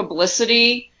garnering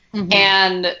publicity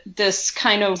and this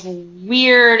kind of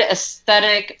weird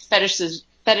aesthetic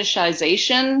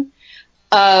fetishization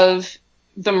of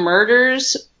the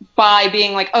murders by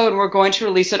being like, oh, and we're going to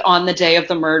release it on the day of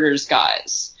the murders,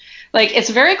 guys. Like, it's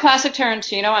very classic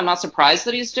Tarantino. I'm not surprised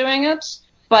that he's doing it,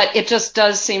 but it just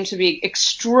does seem to be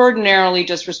extraordinarily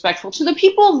disrespectful to the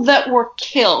people that were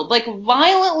killed, like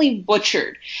violently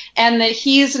butchered, and that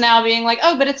he's now being like,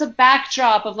 oh, but it's a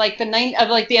backdrop of like the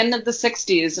end of the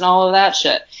 60s and all of that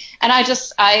shit. And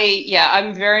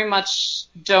I'm very much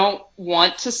don't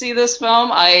want to see this film.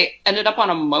 I ended up on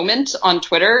a moment on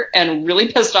Twitter and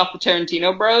really pissed off the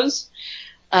Tarantino bros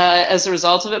as a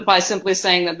result of it by simply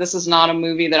saying that this is not a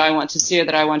movie that I want to see or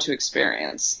that I want to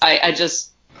experience.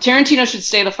 Tarantino should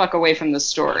stay the fuck away from this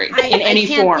story in any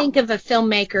form.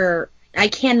 I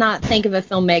cannot think of a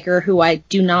filmmaker who I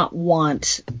do not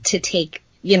want to take,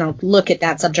 look at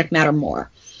that subject matter more.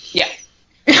 Yeah.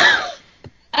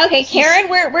 Okay, Karen,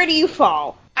 where do you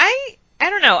fall? I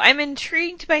don't know. I'm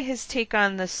intrigued by his take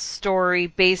on the story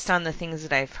based on the things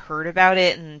that I've heard about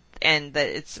it, and that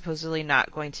it's supposedly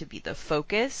not going to be the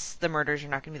focus. The murders are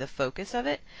not going to be the focus of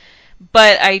it.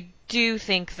 But I do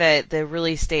think that the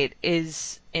release date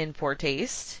is in poor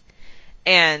taste,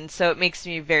 and so it makes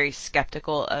me very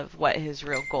skeptical of what his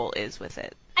real goal is with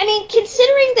it. I mean,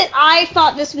 considering that I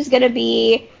thought this was going to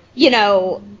be,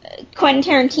 Quentin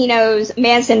Tarantino's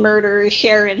Manson murders,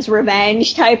 Sharon's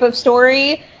revenge type of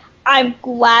story, I'm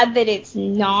glad that it's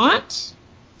not.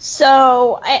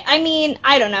 So, I mean,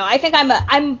 I don't know. I think I'm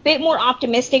a bit more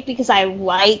optimistic because I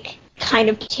like kind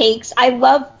of takes. I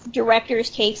love directors'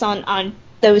 takes on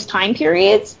those time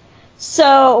periods.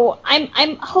 So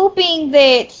I'm hoping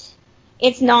that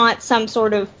it's not some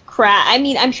sort of crap. I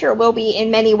mean, I'm sure it will be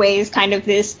in many ways kind of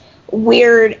this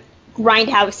weird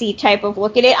grindhousey type of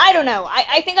look at it. I don't know.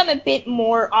 I think I'm a bit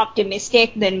more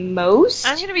optimistic than most.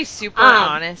 I'm going to be super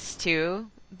honest, too,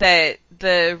 that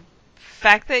the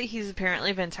fact that he's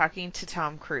apparently been talking to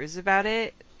Tom Cruise about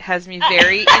it has me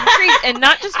very intrigued. And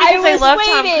not just because I love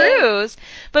Tom Cruise,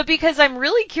 but because I'm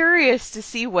really curious to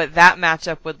see what that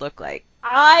matchup would look like.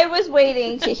 I was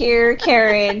waiting to hear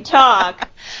Karen talk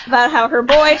about how her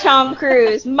boy Tom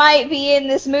Cruise might be in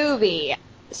this movie.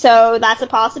 So that's a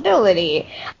possibility.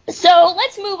 So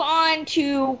let's move on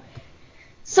to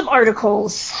some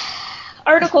articles.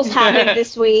 Articles happened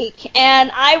this week,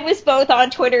 and I was both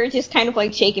on Twitter just kind of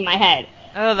like shaking my head.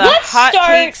 Oh, the hot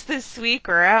takes this week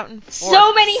are out in force.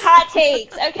 So many hot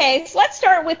takes. Okay, so let's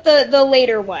start with the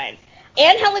later one.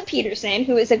 Anne Helen Peterson,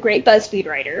 who is a great BuzzFeed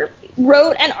writer,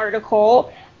 wrote an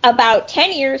article about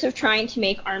 10 years of trying to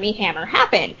make Armie Hammer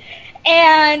happen.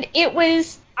 And it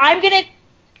was, I'm going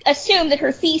to assume that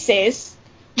her thesis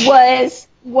was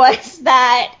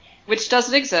that... Which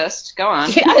doesn't exist. Go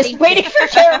on. I was waiting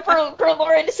for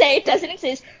Lauren to say it doesn't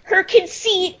exist. Her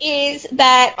conceit is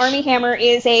that Armie Hammer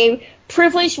is a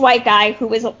privileged white guy who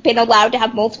has been allowed to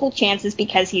have multiple chances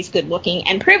because he's good looking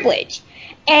and privileged.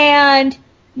 And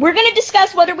we're going to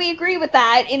discuss whether we agree with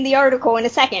that in the article in a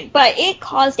second, but it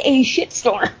caused a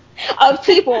shitstorm of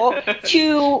people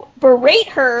to berate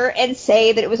her and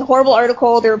say that it was a horrible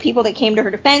article. There were people that came to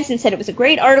her defense and said it was a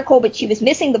great article, but she was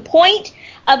missing the point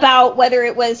about whether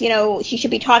it was, she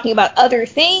should be talking about other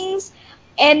things.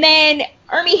 And then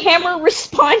Armie Hammer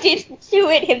responded to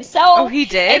it himself. Oh, he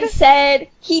did? And said,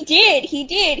 he did.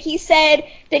 He said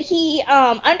that he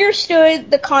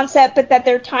understood the concept, but that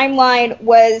their timeline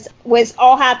was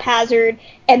all haphazard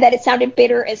and that it sounded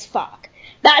bitter as fuck.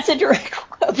 That's a direct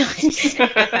quote.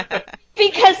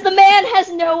 Because the man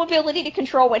has no ability to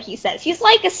control what he says. He's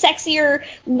like a sexier,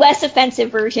 less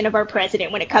offensive version of our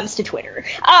president when it comes to Twitter.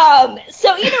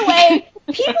 So either way,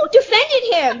 people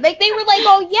defended him. Like, they were like,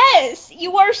 oh, yes,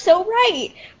 you are so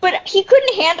right. But he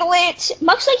couldn't handle it,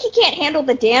 much like he can't handle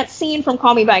the dance scene from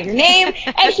Call Me By Your Name,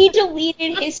 and he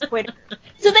deleted his Twitter.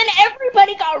 So then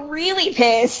everybody got really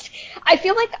pissed. I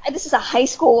feel like this is a high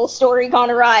school story gone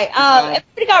awry.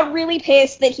 Everybody got really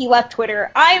pissed that he left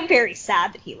Twitter. I am very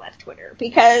sad that he left Twitter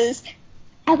because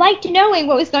I liked knowing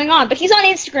what was going on. But he's on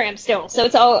Instagram still, so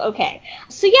it's all okay.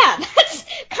 So yeah, that's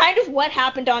kind of what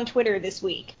happened on Twitter this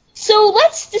week. So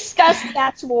let's discuss the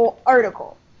actual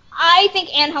article. I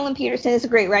think Anne Helen Peterson is a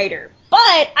great writer,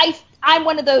 but I'm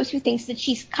one of those who thinks that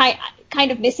she's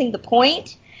kind of missing the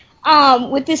point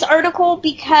with this article,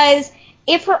 because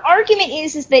if her argument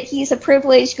is that he's a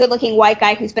privileged, good-looking white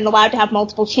guy who's been allowed to have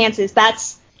multiple chances,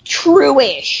 that's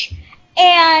true-ish.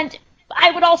 And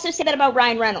I would also say that about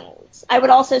Ryan Reynolds. I would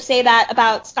also say that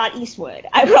about Scott Eastwood.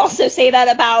 I would also say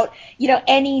that about,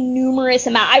 any numerous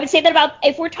amount. I would say that about,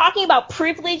 if we're talking about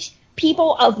privileged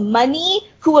people of money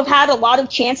who have had a lot of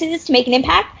chances to make an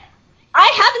impact,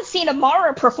 I haven't seen a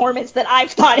Mara performance that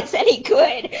I've thought is any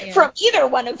good from either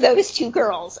one of those two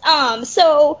girls.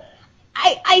 So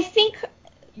I think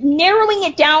narrowing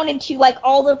it down into like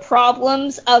all the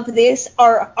problems of this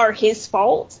are his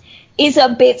fault is a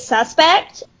bit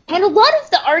suspect. And a lot of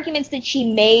the arguments that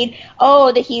she made,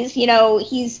 that he's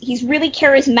really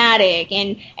charismatic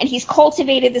and he's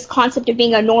cultivated this concept of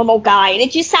being a normal guy. And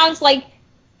it just sounds like,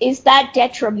 is that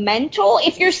detrimental?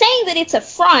 If you're saying that it's a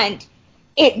front,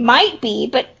 it might be,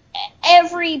 but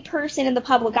every person in the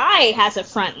public eye has a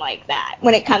front like that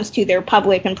when it comes to their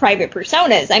public and private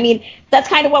personas. I mean, that's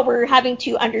kind of what we're having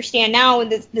to understand now in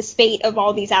the spate of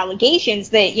all these allegations,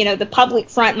 that, the public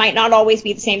front might not always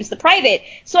be the same as the private.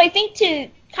 So I think to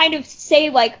kind of say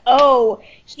like,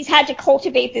 he's had to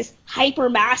cultivate this hyper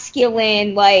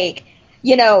masculine, like,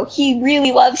 he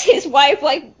really loves his wife,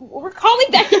 like, we're calling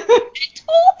that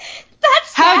mental?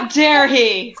 That's how dare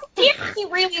he? How dare he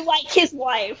really like his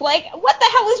wife? Like, what the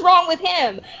hell is wrong with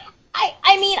him?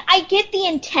 I mean, I get the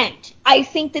intent. I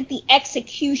think that the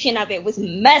execution of it was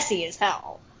messy as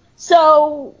hell.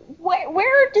 So,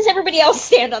 where does everybody else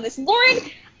stand on this? Lauren,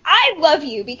 I love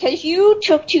you because you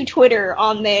took to Twitter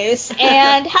on this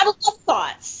and had a lot of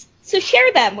thoughts. So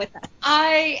share them with us.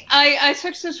 I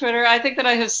took to Twitter. I think that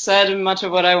I have said much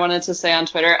of what I wanted to say on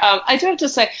Twitter. I do have to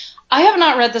say, I have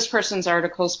not read this person's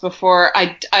articles before.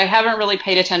 I haven't really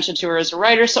paid attention to her as a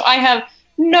writer, so I have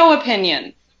no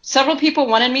opinion. Several people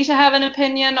wanted me to have an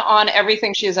opinion on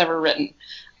everything she has ever written.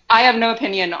 I have no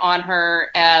opinion on her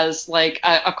as like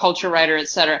a culture writer,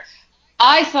 etc.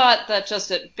 I thought that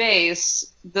just at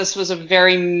base, this was a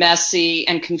very messy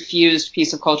and confused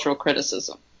piece of cultural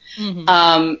criticism.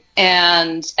 Mm-hmm.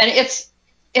 And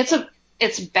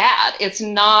it's bad. It's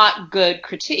not good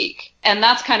critique. And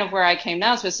that's kind of where I came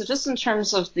down to it. So just in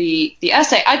terms of the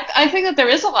essay, I think that there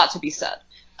is a lot to be said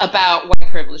about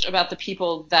white privilege, about the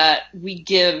people that we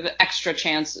give extra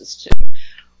chances to.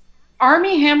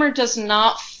 Armie Hammer does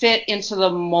not fit into the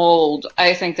mold,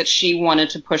 I think, that she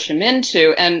wanted to push him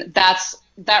into. And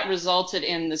that resulted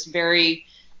in this very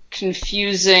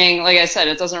confusing, like I said,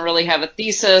 it doesn't really have a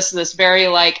thesis, this very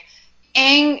like,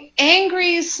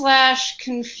 angry /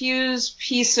 confused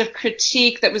piece of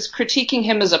critique that was critiquing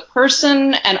him as a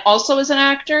person and also as an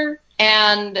actor,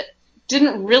 and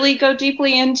didn't really go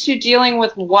deeply into dealing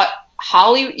with what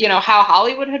how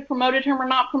Hollywood had promoted him or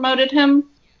not promoted him.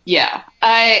 Yeah,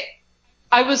 I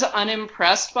was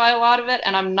unimpressed by a lot of it,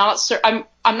 and I'm not certain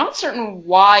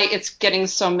why it's getting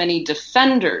so many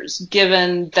defenders,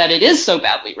 given that it is so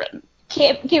badly written.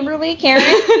 Kimberly,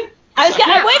 Karen,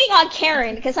 I'm waiting on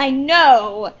Karen because I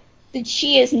know that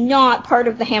she is not part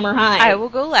of the Hammer High. I will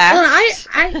go last.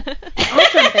 Well,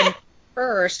 I'll jump in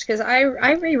first because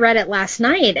I reread it last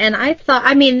night, and I thought,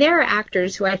 I mean, there are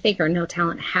actors who I think are no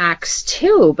talent hacks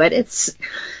too, but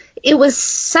it was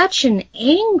such an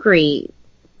angry,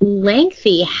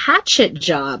 lengthy hatchet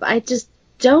job. I just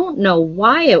don't know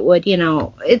why it would,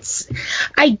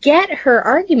 I get her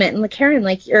argument, and Karen,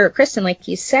 or Kristen, like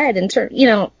you said,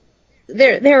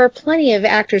 there are plenty of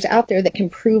actors out there that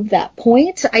can prove that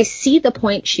point. I see the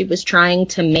point she was trying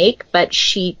to make, but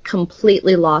she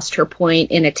completely lost her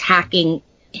point in attacking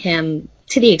him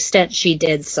to the extent she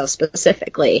did so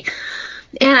specifically.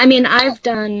 And I mean, I've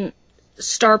done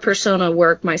star persona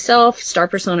work myself, star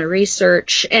persona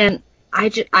research, and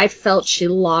I felt she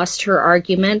lost her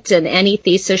argument, and any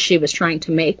thesis she was trying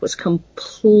to make was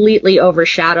completely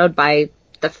overshadowed by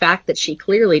the fact that she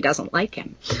clearly doesn't like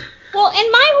him. Well,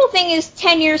 and my whole thing is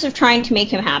 10 years of trying to make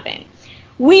him happen.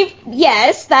 That's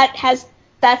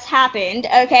happened,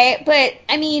 okay? But,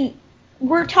 I mean,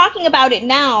 we're talking about it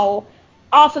now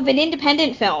off of an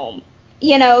independent film,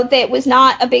 that was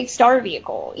not a big star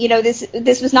vehicle.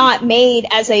 This was not made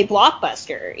as a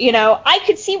blockbuster. I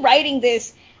could see writing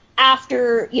this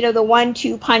after, the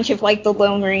 1-2 punch of, The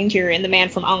Lone Ranger and The Man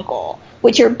from U.N.C.L.E.,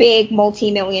 which are big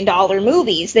multi-million-dollar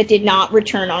movies that did not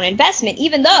return on investment,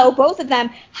 even though both of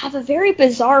them have a very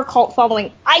bizarre cult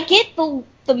following. I get the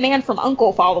Man from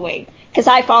U.N.C.L.E. following, because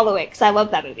I follow it, because I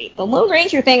love that movie. The Lone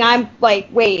Ranger thing, I'm like,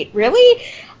 wait, really?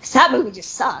 That movie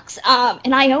just sucks,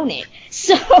 and I own it.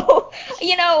 So,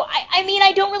 I mean,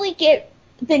 I don't really get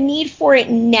the need for it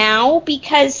now,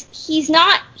 because he's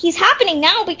happening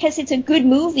now because it's a good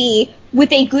movie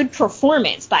with a good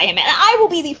performance by him. And I will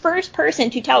be the first person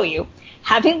to tell you,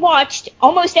 having watched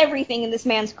almost everything in this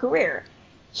man's career,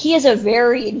 he has a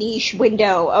very niche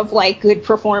window of good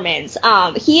performance.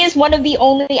 He is one of the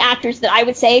only actors that I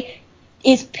would say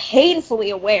is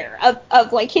painfully aware of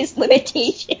his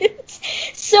limitations.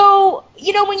 So,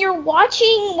 when you're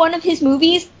watching one of his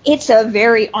movies, it's a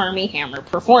very Armie Hammer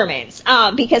performance.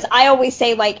 Because I always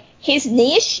say, his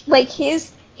niche,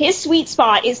 his sweet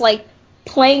spot is,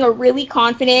 playing a really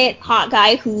confident, hot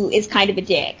guy who is kind of a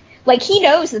dick. He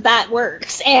knows that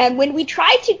works. And when we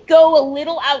try to go a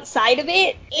little outside of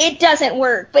it, it doesn't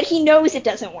work. But he knows it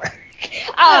doesn't work.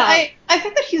 I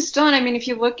think that he's done. I mean, if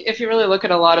you really look at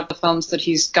a lot of the films that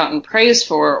he's gotten praise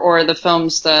for, or the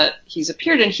films that he's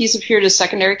appeared in, he's appeared as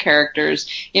secondary characters.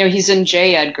 He's in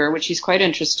J. Edgar, which he's quite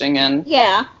interesting in.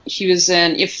 Yeah. He was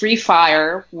in Free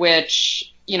Fire,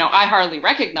 which, I hardly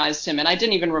recognized him, and I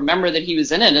didn't even remember that he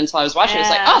was in it until I was watching it. I was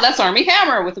like, oh, that's Armie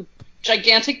Hammer with a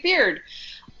gigantic beard.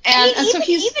 And so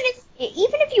he's...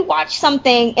 Even if you watch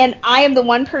something, and I am the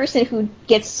one person who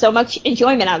gets so much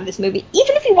enjoyment out of this movie,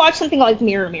 even if you watch something like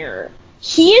Mirror Mirror,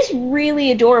 he is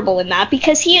really adorable in that,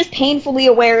 because he is painfully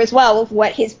aware as well of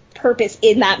what his purpose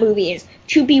in that movie is,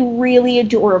 to be really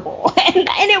adorable. And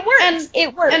it works.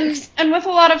 It works. And with a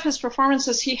lot of his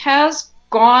performances, he has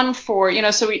gone for,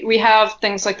 so we have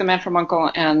things like The Man from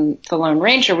U.N.C.L.E. and The Lone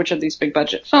Ranger, which are these big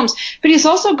budget films, but he's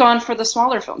also gone for the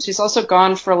smaller films. He's also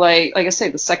gone for, like I say,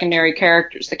 the secondary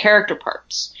characters, the character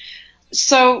parts.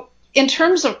 So in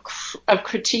terms of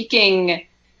critiquing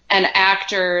an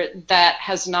actor that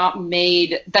has not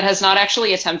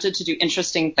actually attempted to do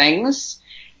interesting things,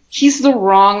 he's the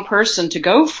wrong person to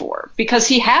go for, because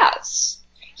he has.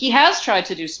 He has tried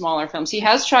to do smaller films. He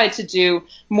has tried to do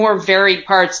more varied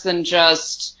parts than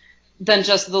just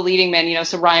the leading man,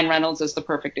 so Ryan Reynolds is the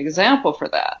perfect example for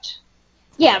that.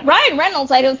 Yeah, Ryan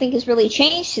Reynolds, I don't think has really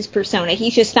changed his persona.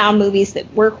 He's just found movies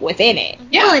that work within it.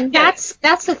 Yeah, well, and that's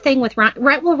the thing with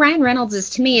Ryan Reynolds is,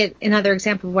 to me, another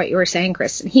example of what you were saying,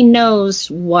 Kristen. He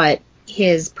knows what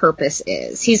his purpose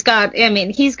is. He's got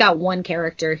one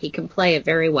character. He can play it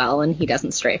very well, and he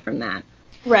doesn't stray from that.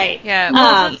 Right. Yeah.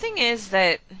 Well, the thing is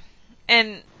that,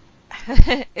 and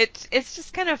it's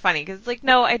just kind of funny because,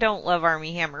 no, I don't love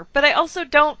Armie Hammer, but I also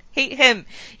don't hate him.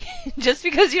 Just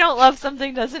because you don't love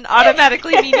something doesn't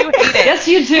automatically mean you hate it. Yes,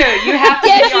 you do. You have to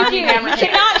yes, be Armie Hammer. You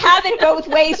cannot have it both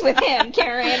ways with him,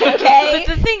 Karen. Okay.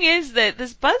 But the thing is that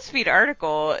this BuzzFeed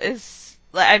article is,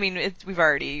 we've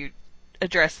already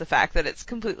addressed the fact that it's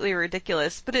completely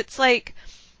ridiculous, but it's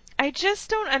I just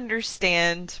don't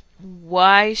understand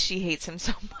why she hates him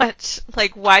so much.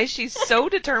 Like, why she's so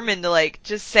determined to, like,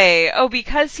 just say, oh,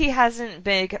 because he hasn't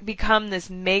become this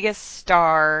mega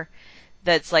star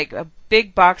that's, like, a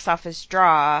big box office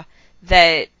draw,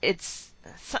 that it's...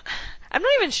 I'm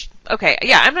not even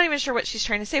I'm not even sure what she's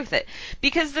trying to say with it.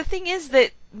 Because the thing is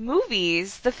that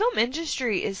the film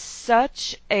industry is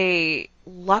such a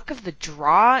luck of the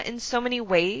draw in so many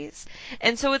ways.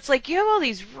 And so it's like you have all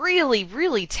these really,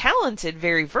 really talented,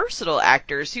 very versatile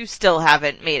actors who still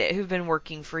haven't made it, who've been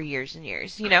working for years and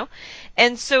years, you know?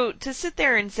 And so to sit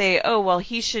there and say, oh, well,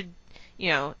 he should,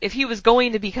 you know, if he was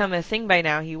going to become a thing by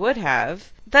now, he would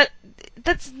have.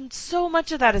 That's so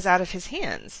much of that is out of his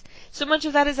hands. So much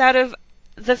of that is out of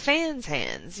the fans'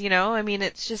 hands, you know? I mean,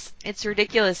 it's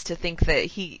ridiculous to think that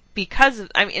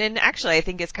and actually I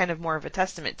think it's kind of more of a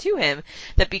testament to him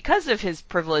that because of his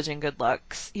privilege and good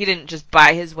looks, he didn't just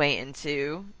buy his way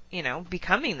into, you know,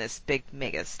 becoming this big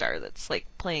mega star that's like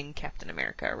playing Captain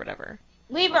America or whatever.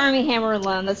 Leave Armie Hammer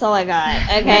alone. That's all I got.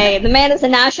 Okay, the man is a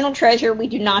national treasure. We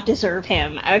do not deserve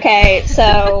him. Okay,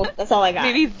 so that's all I got.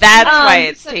 Maybe that's why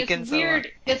it's taken so long.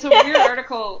 It's a weird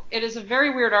article. It is a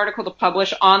very weird article to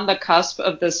publish on the cusp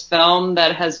of this film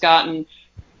that has gotten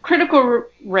critical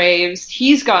raves.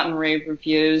 He's gotten rave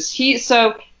reviews.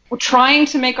 So we're trying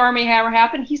to make Armie Hammer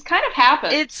happen. He's kind of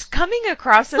happened. It's coming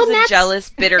across as a jealous,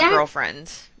 bitter girlfriend.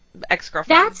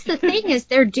 Ex-girlfriend. That's the thing, is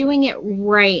they're doing it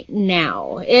right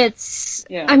now.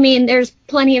 I mean, there's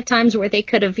plenty of times where they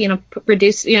could have, you know,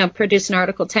 produced an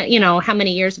article, how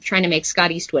many years of trying to make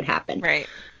Scott Eastwood happen. Right.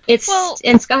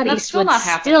 And Scott Eastwood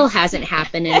still hasn't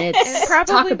happened, and it's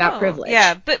talk about privilege.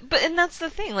 Yeah, but and that's the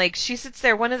thing. Like, she sits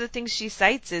there. One of the things she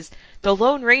cites is The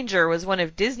Lone Ranger was one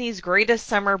of Disney's greatest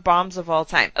summer bombs of all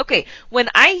time. Okay, when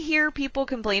I hear people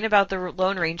complain about The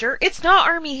Lone Ranger, it's not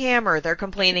Armie Hammer they're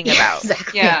complaining about.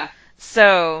 Exactly. Yeah.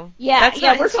 So that's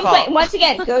not we're his complaining. fault. Once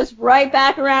again, it goes right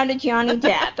back around to Johnny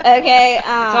Depp. Okay, it's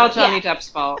all Johnny Depp's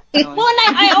fault. Really. Well,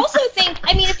 and I also think,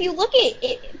 I mean, if you look at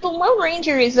it, the Lone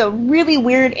Ranger is a really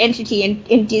weird entity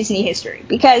in Disney history,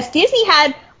 because Disney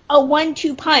had a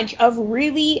 1-2 punch of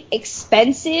really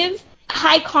expensive,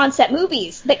 high concept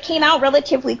movies that came out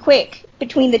relatively quick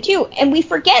between the two, and we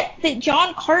forget that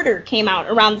John Carter came out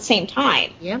around the same time,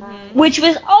 which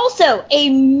was also a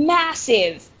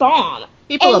massive bomb.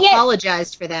 People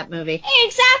apologized for that movie.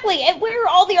 Exactly. And where are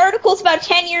all the articles about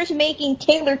 10 years of making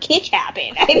Taylor Kitsch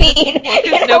happen? I mean,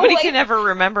 because nobody can ever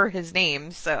remember his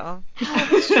name, so.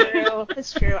 That's true.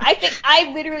 That's true.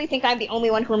 I literally think I'm the only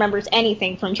one who remembers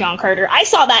anything from John Carter. I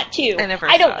saw that too.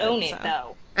 I don't own it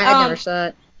though. I never saw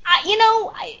it.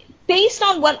 Based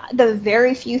on what the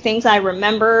very few things I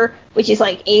remember, which is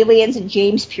like Aliens and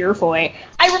James Purefoy,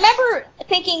 I remember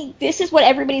thinking, this is what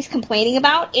everybody's complaining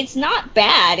about. It's not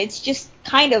bad. It's just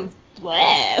kind of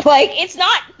bleh. Like, it's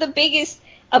not the biggest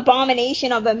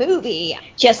abomination of a movie.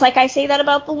 Just like I say that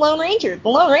about The Lone Ranger. The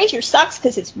Lone Ranger sucks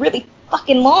because it's really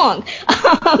fucking long.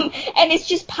 And it's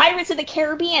just Pirates of the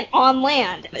Caribbean on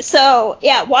land. So,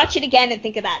 yeah, watch it again and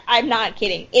think of that. I'm not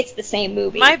kidding. It's the same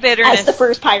movie as the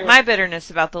first Pirates. My bitterness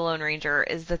about The Lone Ranger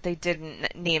is that they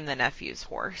didn't name the nephew's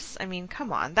horse. I mean,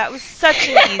 come on. That was such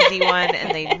an easy one,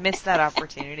 and they missed that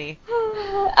opportunity.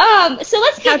 So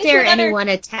let's get How into dare another... anyone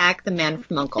attack the man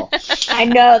from U.N.C.L.E. I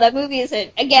know, that movie is,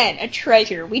 a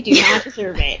treasure. We do not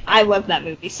deserve it. I love that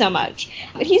movie so much.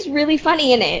 But he's really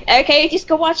funny in it, okay? Just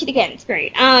go watch it again. It's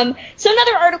great. So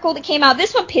another article that came out,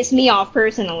 this one pissed me off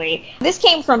personally. This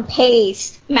came from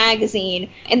Paste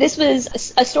magazine, and this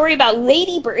was a story about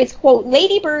Lady Bird. It's, quote,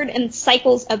 Lady Bird and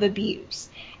Cycles of Abuse.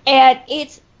 And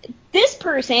it's this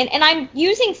person, and I'm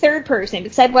using third person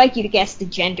because I'd like you to guess the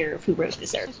gender of who wrote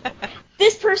this article.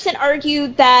 This person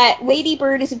argued that Lady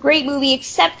Bird is a great movie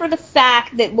except for the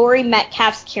fact that Laurie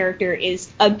Metcalf's character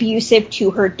is abusive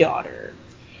to her daughter.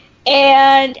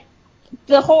 And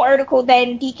the whole article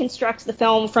then deconstructs the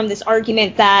film from this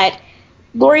argument that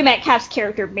Laurie Metcalf's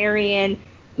character, Marion,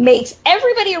 makes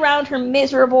everybody around her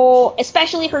miserable,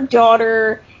 especially her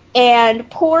daughter, and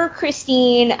poor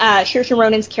Christine, Saoirse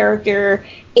Ronan's character,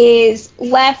 is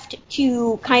left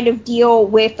to kind of deal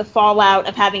with the fallout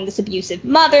of having this abusive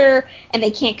mother, and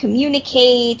they can't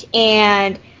communicate,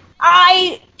 and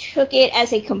I took it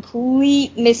as a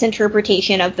complete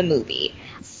misinterpretation of the movie.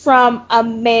 From a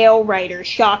male writer,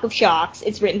 shock of shocks,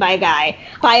 it's written by a guy,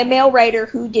 by a male writer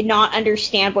who did not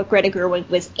understand what Greta Gerwig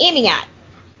was aiming at.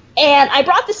 And I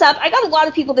brought this up. I got a lot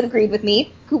of people that agreed with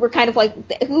me, who were kind of like,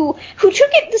 who took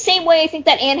it the same way I think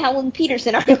that Anne Helen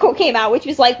Peterson article came out, which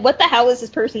was like, what the hell is this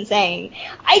person saying?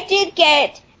 I did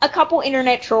get a couple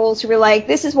internet trolls who were like,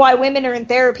 this is why women are in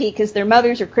therapy, because their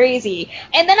mothers are crazy.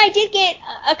 And then I did get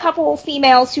a couple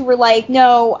females who were like,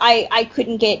 no, I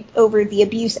couldn't get over the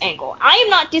abuse angle. I am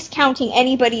not discounting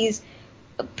anybody's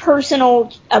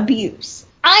personal abuse.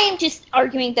 I am just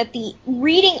arguing that the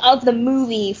reading of the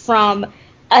movie from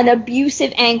an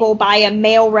abusive angle by a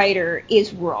male writer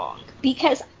is wrong.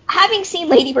 Because having seen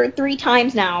Lady Bird 3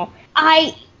 times now,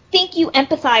 I think you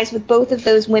empathize with both of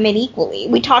those women equally.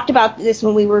 We talked about this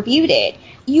when we reviewed it.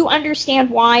 You understand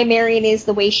why Marion is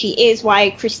the way she is, why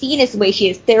Christine is the way she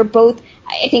is. They're both,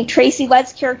 I think Tracy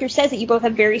Lett's character says that you both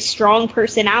have very strong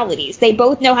personalities. They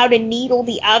both know how to needle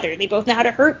the other. They both know how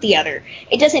to hurt the other.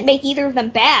 It doesn't make either of them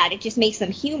bad. It just makes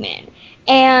them human.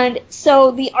 And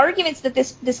so the arguments that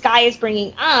this guy is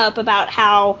bringing up about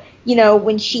how, you know,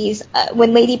 when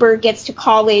Lady Bird gets to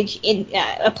college,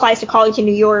 applies to college in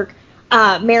New York,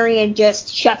 Marion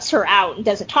just shuts her out and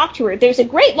doesn't talk to her. There's a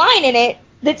great line in it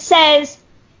that says,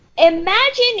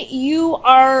 imagine you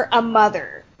are a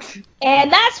mother.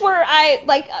 And that's where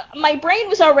my brain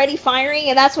was already firing,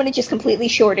 and that's when it just completely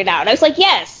shorted out. I was like,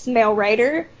 yes, male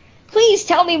writer, please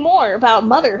tell me more about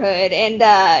motherhood and,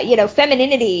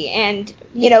 femininity and,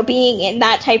 being in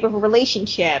that type of a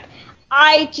relationship.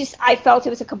 I felt it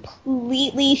was a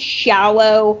completely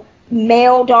shallow,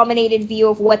 male-dominated view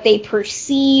of what they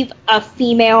perceive a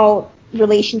female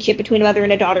relationship between a mother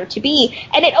and a daughter to be.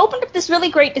 And it opened up this really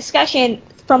great discussion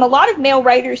from a lot of male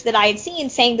writers that I had seen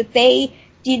saying that they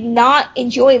did not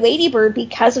enjoy Lady Bird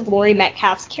because of Laurie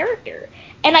Metcalf's character.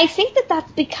 And I think that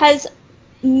that's because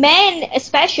men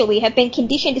especially have been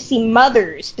conditioned to see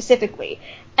mothers specifically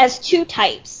as two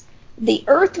types. The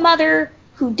Earth Mother,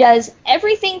 who does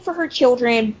everything for her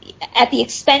children at the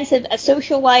expense of a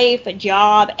social life, a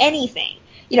job, anything.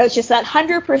 It's just that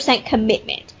 100%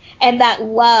 commitment and that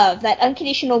love, that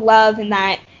unconditional love and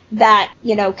that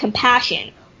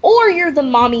compassion. Or you're the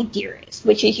mommy dearest,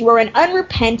 which is you are an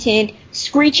unrepentant,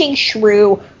 screeching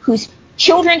shrew whose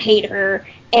children hate her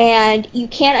and you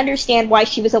can't understand why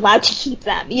she was allowed to keep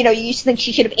them. You used to think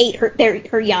she should have ate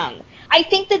her young. I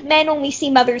think that men only see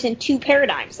mothers in two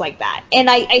paradigms like that. And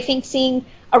I think seeing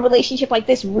a relationship like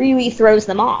this really throws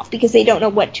them off because they don't know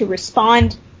what to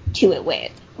respond to it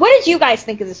with. What did you guys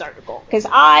think of this article? Because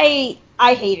I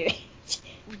hated it.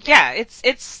 Yeah,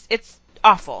 it's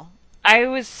awful. I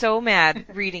was so mad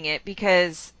reading it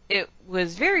because it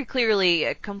was very clearly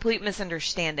a complete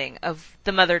misunderstanding of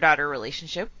the mother-daughter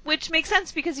relationship, which makes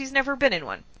sense because he's never been in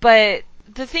one. But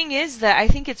the thing is that I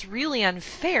think it's really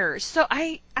unfair. So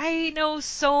I know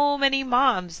so many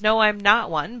moms. No, I'm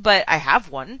not one, but I have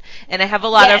one. And I have a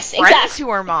lot of friends who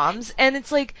are moms. And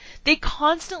it's like they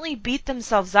constantly beat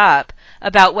themselves up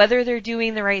about whether they're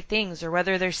doing the right things or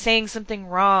whether they're saying something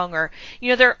wrong or,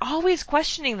 they're always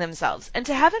questioning themselves. And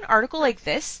to have an article like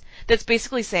this that's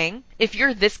basically saying, if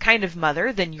you're this kind of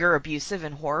mother, then you're abusive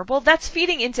and horrible, that's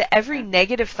feeding into every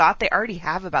negative thought they already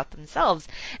have about themselves.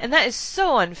 And that is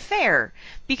so unfair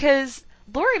because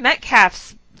Laurie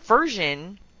Metcalf's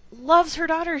version loves her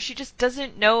daughter. She just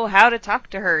doesn't know how to talk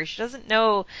to her. She doesn't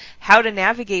know how to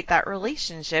navigate that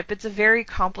relationship. It's a very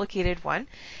complicated one.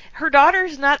 Her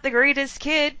daughter's not the greatest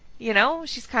kid,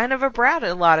 she's kind of a brat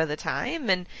a lot of the time.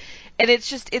 And it's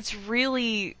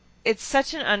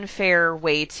such an unfair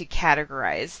way to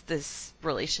categorize this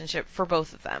relationship for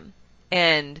both of them.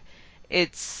 And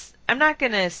I'm not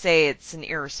going to say it's an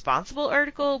irresponsible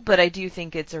article, but I do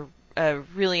think it's a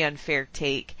really unfair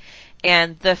take.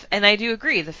 And I do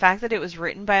agree, the fact that it was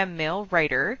written by a male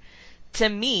writer, to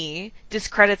me,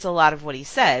 discredits a lot of what he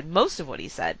said, most of what he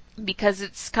said, because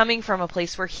it's coming from a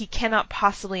place where he cannot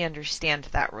possibly understand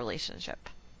that relationship.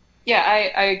 Yeah,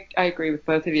 I agree with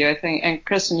both of you, I think. And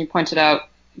Kristen, you pointed out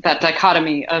that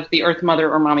dichotomy of the Earth Mother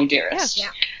or Mommy Dearest. Yeah.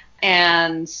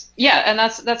 And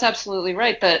that's absolutely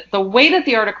right. The way that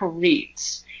the article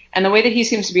reads and the way that he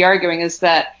seems to be arguing is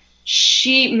that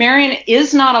Marion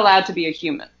is not allowed to be a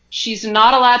human. She's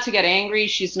not allowed to get angry.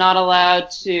 She's not allowed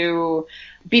to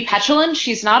be petulant.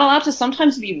 She's not allowed to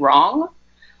sometimes be wrong,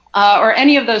 or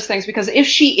any of those things, because if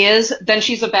she is, then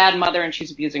she's a bad mother and she's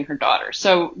abusing her daughter.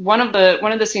 So one of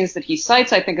the scenes that he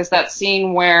cites, I think, is that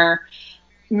scene where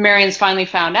Marion's finally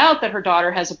found out that her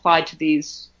daughter has applied to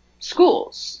these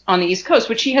schools on the East Coast,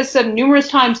 which she has said numerous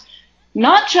times,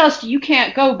 not just you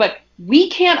can't go, but we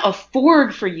can't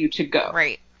afford for you to go.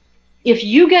 Right. If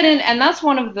you get in, and that's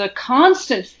one of the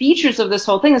constant features of this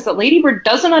whole thing, is that Lady Bird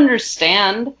doesn't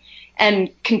understand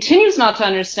and continues not to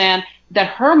understand that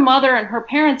her mother and her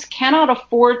parents cannot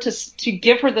afford to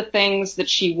give her the things that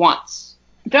she wants.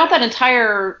 Throughout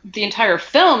the entire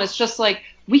film, it's just like,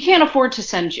 we can't afford to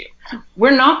send you.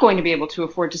 We're not going to be able to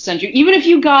afford to send you. Even if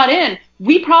you got in,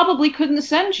 we probably couldn't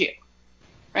send you.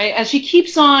 Right? And she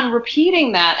keeps on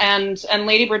repeating that, and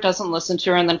Lady Bird doesn't listen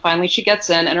to her, and then finally she gets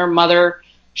in, and her mother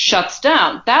shuts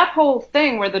down. That whole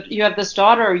thing where you have this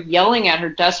daughter yelling at her,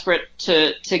 desperate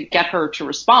to get her to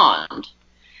respond,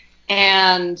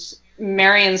 and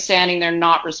Marion standing there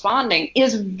not responding,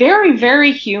 is very,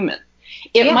 very human.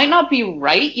 It might not be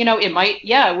right,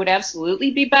 it would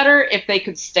absolutely be better if they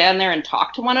could stand there and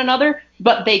talk to one another,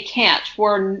 but they can't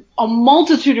for a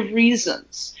multitude of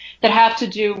reasons that have to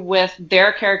do with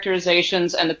their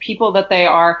characterizations and the people that they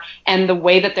are and the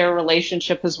way that their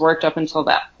relationship has worked up until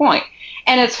that point.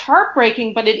 And it's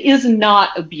heartbreaking, but it is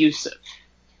not abusive.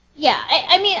 Yeah,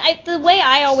 I mean, the way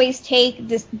I always take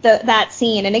that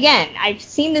scene, and again, I've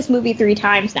seen this movie 3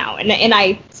 times now, and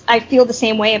I feel the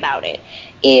same way about it,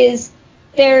 is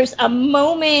there's a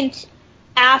moment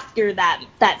after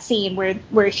that scene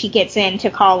where she gets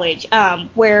into college,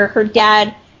 where her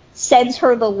dad sends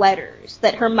her the letters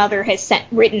that her mother has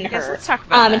written her. Yes, let's talk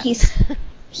about that. And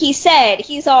he said,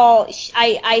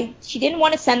 she didn't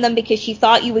want to send them because she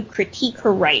thought you would critique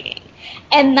her writing.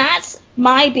 And that's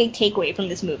my big takeaway from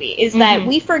this movie, is that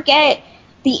we forget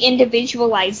the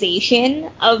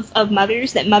individualization of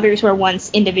mothers, that mothers were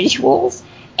once individuals,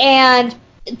 and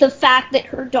the fact that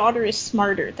her daughter is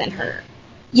smarter than her,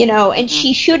 and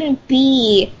she shouldn't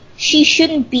be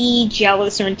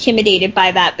jealous or intimidated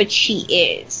by that, but she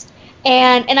is.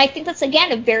 And I think that's,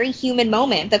 again, a very human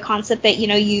moment, the concept that,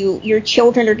 your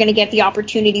children are going to get the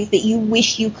opportunities that you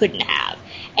wish you couldn't have.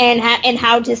 And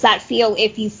how does that feel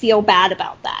if you feel bad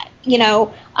about that?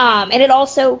 And it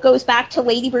also goes back to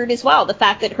Lady Bird as well, the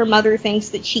fact that her mother thinks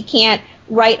that she can't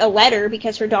write a letter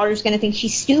because her daughter's going to think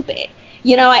she's stupid.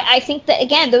 I think that,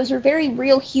 again, those are very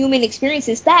real human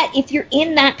experiences that if you're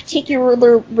in that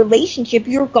particular relationship,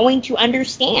 you're going to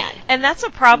understand. And that's a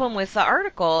problem with the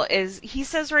article, is he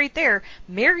says right there,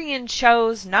 Marion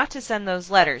chose not to send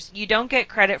those letters. You don't get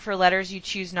credit for letters you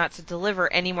choose not to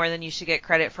deliver any more than you should get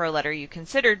credit for a letter you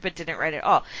considered but didn't write at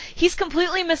all. He's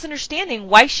completely misunderstanding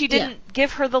why she didn't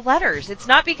give her the letters. It's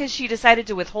not because she decided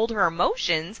to withhold her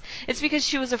emotions. It's because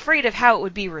she was afraid of how it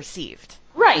would be received.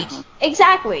 Right,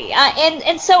 exactly.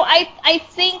 And so I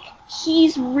think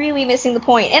he's really missing the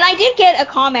point. And I did get a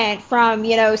comment from,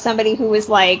 somebody who was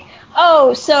like,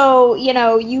 oh, so, you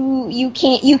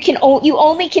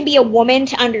only can be a woman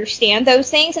to understand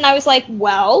those things. And I was like,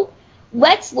 well,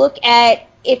 let's look at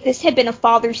if this had been a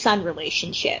father-son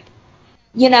relationship.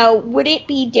 Would it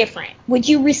be different? Would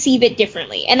you receive it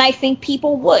differently? And I think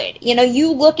people would.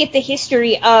 You look at the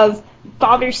history of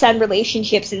father-son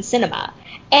relationships in cinema,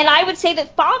 and I would say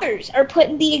that fathers are put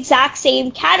in the exact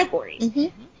same categories,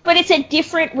 but it's a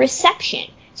different reception.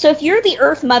 So if you're the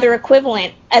Earth Mother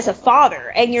equivalent as a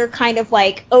father, and you're kind of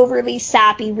like overly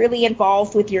sappy, really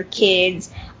involved with your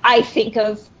kids, I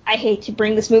hate to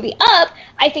bring this movie up,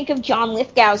 I think of John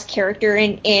Lithgow's character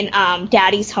in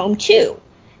Daddy's Home 2.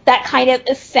 That kind of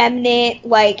effeminate,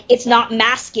 like, it's not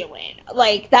masculine,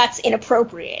 like, that's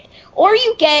inappropriate. Or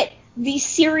you get the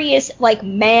serious, like,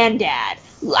 man dad.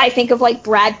 I think of, like,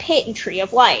 Brad Pitt in Tree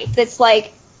of Life. That's,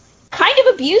 like, kind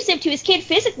of abusive to his kid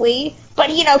physically,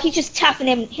 but, he's just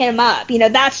toughing him up.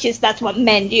 That's what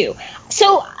men do.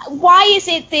 So why is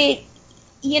it that,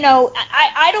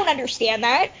 I don't understand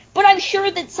that, but I'm sure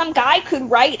that some guy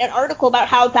could write an article about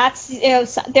how that's,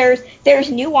 there's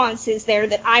nuances there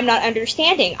that I'm not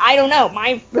understanding. I don't know.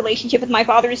 My relationship with my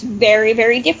father is very,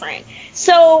 very different.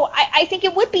 So I think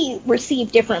it would be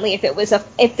received differently if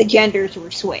if the genders were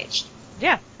switched.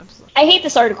 Yeah, absolutely. I hate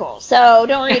this article, so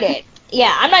don't read it.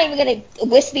 Yeah, I'm not even going to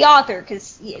list the author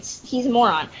because he's a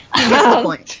moron. That's the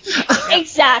point.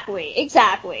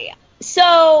 Exactly.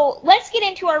 So let's get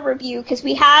into our review, because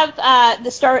we have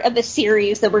the start of the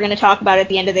series that we're going to talk about at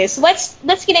the end of this. So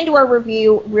let's get into our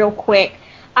review real quick.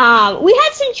 We had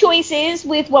some choices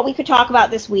with what we could talk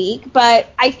about this week, but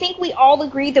I think we all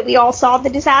agreed that we all saw The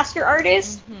Disaster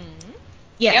Artist. Mm-hmm.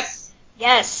 Yes.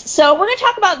 So we're going to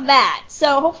talk about that.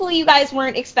 So hopefully you guys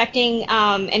weren't expecting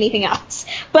anything else.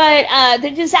 But The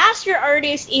Disaster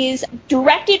Artist is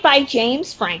directed by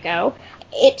James Franco.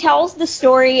 It tells the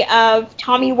story of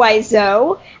Tommy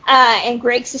Wiseau and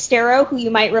Greg Sestero, who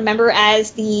you might remember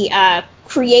as the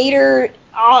creator,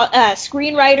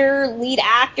 screenwriter, lead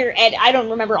actor, and I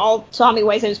don't remember all Tommy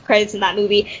Wiseau's credits in that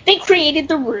movie. They created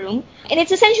The Room, and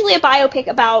it's essentially a biopic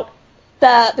about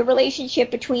the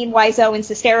relationship between Wiseau and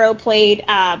Cestaro, played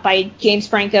by James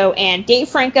Franco and Dave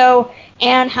Franco,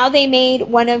 and how they made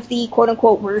one of the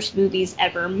quote-unquote worst movies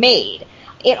ever made.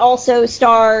 It also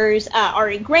stars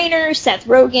Ari Grainer, Seth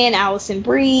Rogen, Alison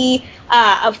Brie,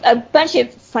 a bunch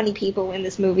of funny people in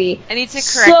this movie. I need to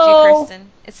correct you, Kristen.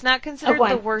 It's not considered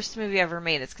the worst movie ever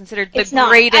made. It's considered the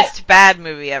greatest bad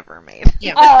movie ever made.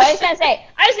 Yeah. Oh, I was gonna say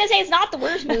it's not the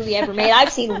worst movie ever made.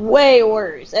 I've seen way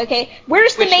worse. Okay,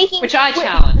 where's the making? Which I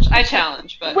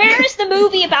challenge. But where's the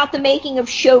movie about the making of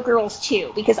Showgirls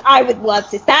 2? Because I would love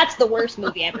to. That's the worst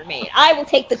movie ever made. I will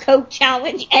take the Coke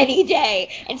challenge any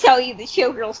day and tell you that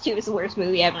Showgirls 2 is the worst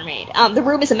movie ever made. The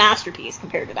Room is a masterpiece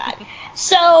compared to that.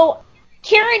 So,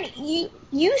 Karen,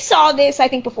 you saw this, I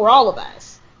think, before all of us.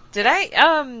 Did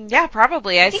I? Yeah,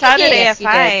 probably. I saw it at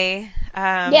AFI.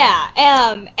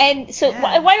 And so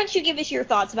why don't you give us your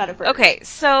thoughts about it first? Okay,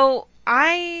 so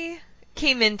I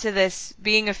came into this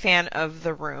being a fan of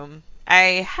The Room.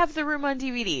 I have The Room on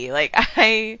DVD. Like,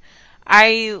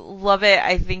 I love it.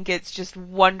 I think it's just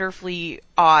wonderfully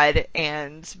odd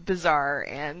and bizarre,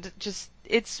 and just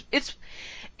it's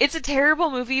a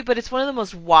terrible movie, but it's one of the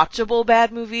most watchable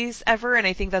bad movies ever, and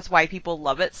I think that's why people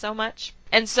love it so much.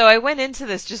 And so I went into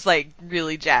this just, like,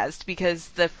 really jazzed, because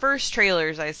the first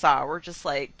trailers I saw were just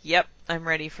like, yep, I'm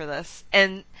ready for this.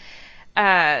 And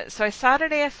so I saw it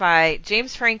at AFI.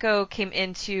 James Franco came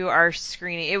into our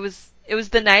screening. It was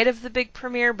the night of the big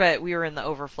premiere, but we were in the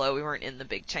overflow. We weren't in the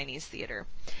big Chinese theater.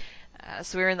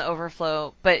 So we were in the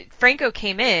overflow, but Franco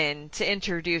came in to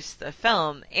introduce the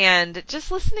film, and just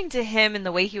listening to him and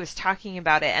the way he was talking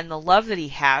about it and the love that he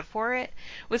had for it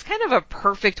was kind of a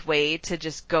perfect way to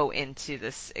just go into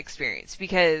this experience,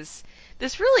 because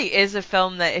this really is a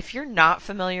film that if you're not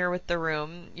familiar with The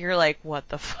Room, you're like, what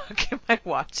the fuck am I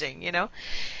watching, you know?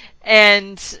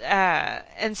 And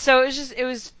so it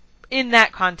was in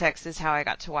that context is how I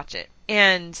got to watch it.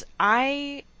 And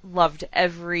I loved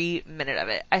every minute of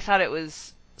it. I thought it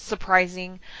was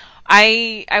surprising.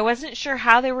 I wasn't sure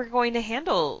how they were going to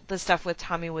handle the stuff with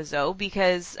Tommy Wiseau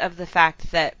because of the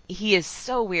fact that he is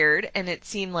so weird, and it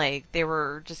seemed like they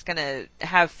were just going to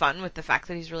have fun with the fact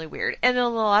that he's really weird. And in a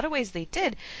lot of ways they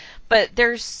did. But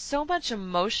there's so much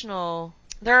emotional...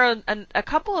 There are a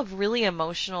couple of really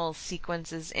emotional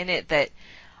sequences in it that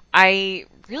I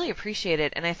really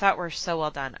appreciated, and I thought were so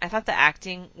well done. I thought the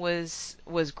acting was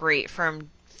great from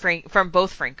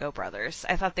both Franco brothers.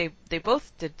 I thought they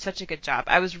both did such a good job.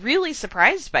 I was really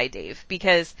surprised by Dave,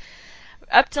 because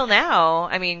up till now,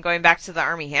 I mean, going back to the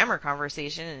Armie Hammer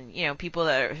conversation, and, you know, people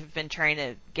that have been trying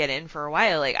to get in for a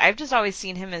while, like, I've just always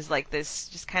seen him as, like, this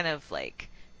just kind of, like,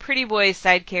 pretty boy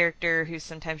side character who's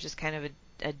sometimes just kind of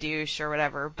a douche or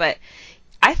whatever, but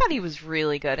I thought he was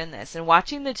really good in this, and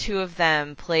watching the two of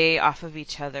them play off of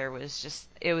each other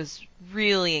it was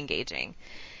really engaging.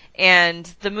 And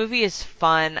the movie is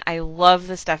fun. I love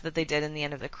the stuff that they did in the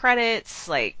end of the credits.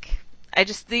 Like,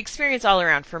 the experience all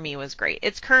around for me was great.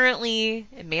 It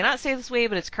may not say this way,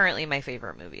 but it's currently my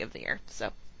favorite movie of the year.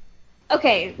 So.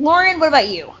 Okay, Lauren, what about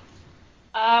you?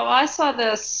 Well, I saw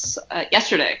this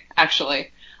yesterday,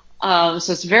 actually. So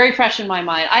it's very fresh in my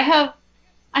mind. I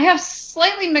have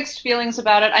slightly mixed feelings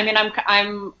about it. I mean,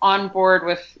 I'm on board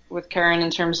with Karen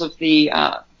in terms of the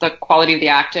quality of the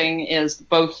acting. Is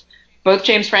both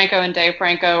James Franco and Dave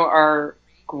Franco are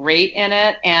great in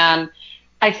it, and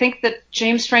I think that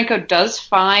James Franco does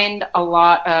find a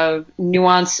lot of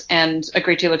nuance and a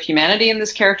great deal of humanity in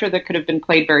this character that could have been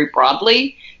played very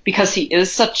broadly, because he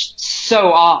is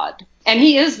so odd. And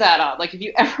he is that odd. Like, if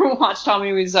you ever watch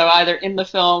Tommy Wiseau either in the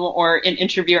film or in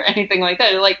interview or anything like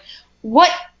that, you're like,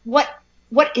 what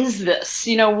is this?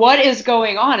 You know, what is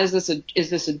going on? Is this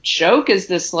a joke? Is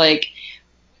this like,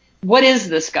 what is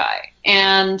this guy?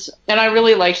 And I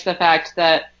really liked the fact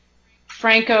that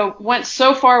Franco went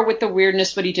so far with the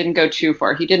weirdness, but he didn't go too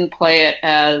far. He didn't play it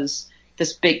as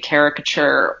this big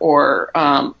caricature, or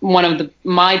one of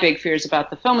my big fears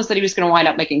about the film is that he was going to wind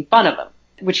up making fun of him,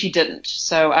 which he didn't.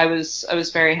 So I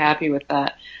was very happy with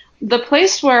that. The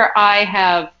place where I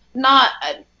have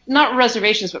not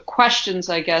reservations, but questions,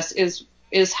 I guess,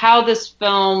 is how this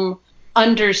film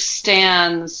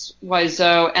understands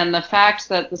Wiseau, and the fact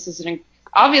that this is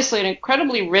obviously an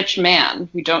incredibly rich man.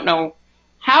 We don't know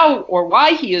how or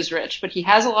why he is rich, but he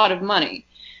has a lot of money,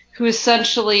 who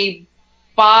essentially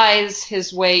buys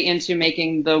his way into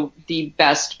making the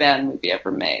best bad movie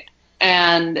ever made.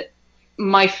 And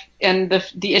the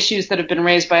issues that have been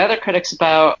raised by other critics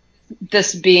about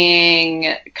this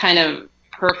being kind of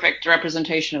perfect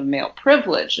representation of male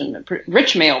privilege and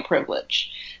rich male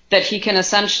privilege, that he can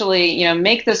essentially, you know,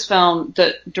 make this film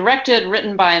directed,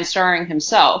 written by, and starring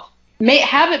himself,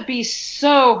 have it be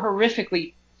so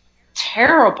horrifically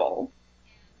terrible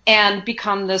and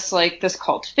become this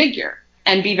cult figure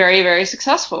and be very, very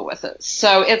successful with it.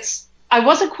 So I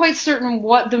wasn't quite certain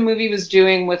what the movie was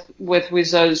doing with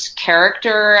Wiseau's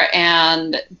character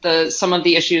and some of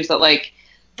the issues that, like,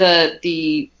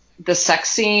 the sex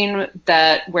scene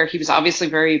where he was obviously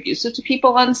very abusive to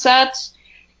people on set,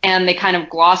 and they kind of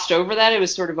glossed over that. It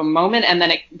was sort of a moment, and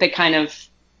then they kind of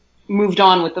moved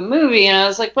on with the movie, and I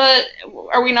was like, but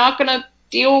are we not going to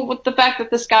deal with the fact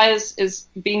that this guy is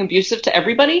being abusive to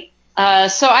everybody?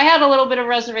 So I had a little bit of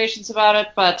reservations about it,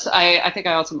 but I think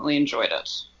I ultimately enjoyed it.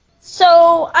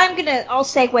 So I'll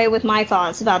segue with my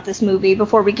thoughts about this movie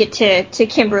before we get to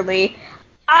Kimberly.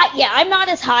 I'm not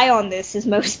as high on this as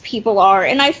most people are,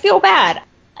 and I feel bad.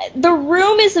 The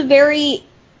Room is a very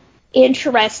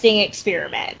interesting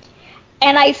experiment,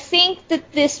 and I think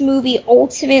that this movie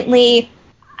ultimately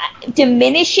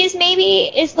diminishes, maybe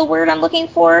is the word I'm looking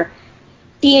for,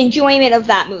 the enjoyment of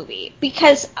that movie,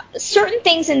 because certain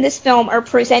things in this film are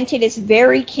presented as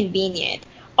very convenient,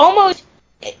 almost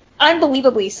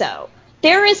unbelievably so.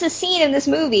 There is a scene in this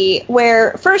movie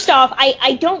where, first off,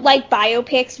 I don't like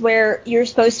biopics where you're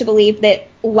supposed to believe that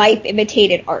life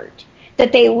imitated art,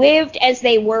 that they lived as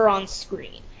they were on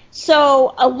screen.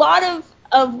 So a lot of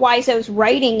Wiseau's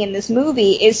writing in this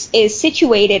movie is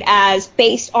situated as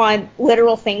based on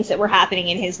literal things that were happening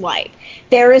in his life.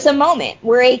 There is a moment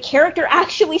where a character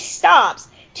actually stops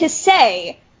to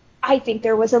say, I think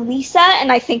there was a Lisa,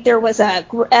 and I think there was a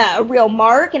real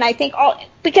Mark, and I think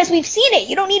because we've seen it.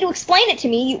 You don't need to explain it to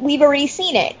me. We've already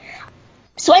seen it.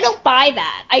 So I don't buy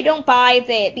that. I don't buy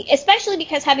that, especially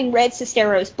because having read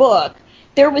Sestero's book,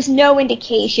 there was no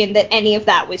indication that any of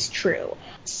that was true.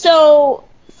 So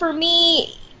for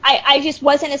me, I just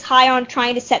wasn't as high on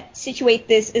trying to situate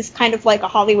this as kind of like a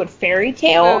Hollywood fairy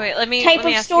tale Let me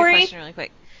ask story. You a question really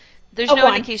quick. There's no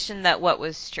indication that what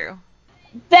was true.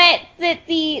 That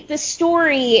the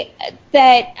story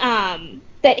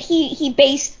that he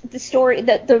based the story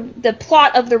the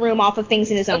plot of The Room off of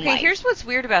things in his own life. Okay, here's what's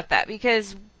weird about that,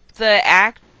 because the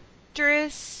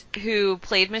actress who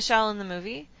played Michelle in the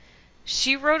movie,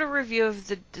 she wrote a review of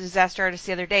The Disaster Artist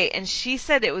the other day, and she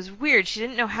said it was weird. She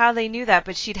didn't know how they knew that,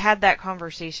 but she'd had that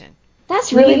conversation.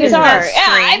 That's really bizarre. Yeah,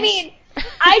 I mean,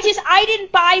 I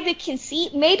didn't buy the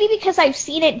conceit, maybe because I've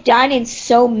seen it done in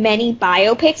so many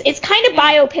biopics. It's kind of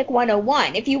biopic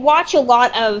 101. If you watch a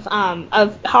lot of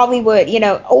Hollywood,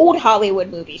 old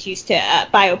Hollywood movies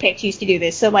biopics used to do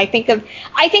this. So I think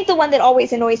the one that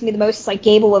always annoys me the most is like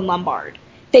Gable and Lombard.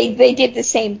 They did the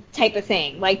same type of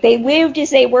thing. Like, they lived as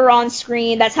they were on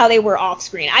screen, that's how they were off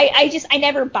screen. I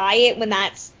never buy it when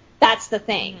that's the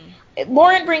thing.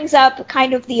 Lauren brings up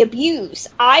kind of the abuse.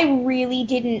 I really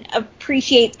didn't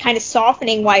appreciate kind of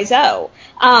softening Wiseau,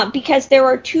 because there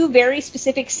are two very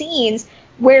specific scenes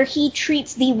where he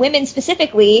treats the women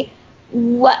specifically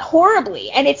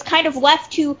horribly, and it's kind of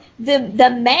left to the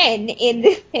men in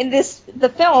the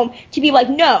film to be like,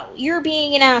 no, you're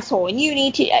being an asshole, and you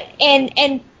need to,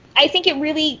 and I think it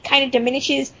really kind of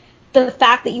diminishes the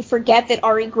fact that you forget that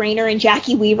Ari Grainer and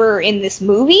Jackie Weaver are in this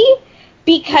movie,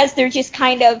 because they're just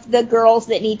kind of the girls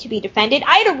that need to be defended.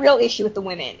 I had a real issue with the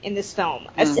women in this film,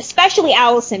 especially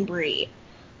Alison Brie,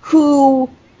 who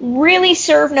really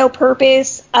serve no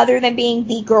purpose other than being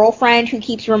the girlfriend who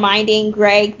keeps reminding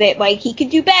Greg that, like, he could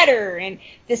do better, and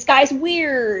this guy's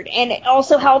weird, and it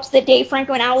also helps that Dave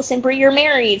Franco and Alison Brie are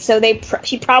married, so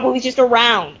she probably was just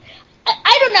around.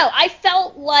 I don't know. I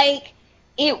felt like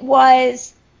it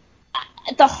was...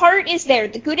 The heart is there,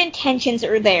 the good intentions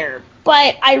are there,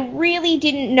 but I really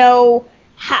didn't know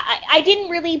I didn't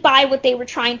really buy what they were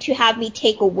trying to have me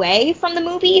take away from the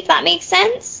movie, if that makes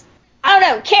sense. I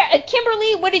don't know.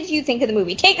 Kimberly, what did you think of the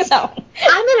movie? Take us home.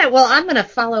 I'm gonna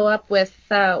follow up with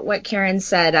what Karen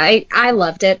said. I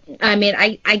loved it. I mean,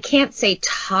 I can't say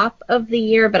top of the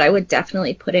year, but I would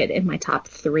definitely put it in my top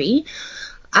 3.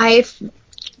 I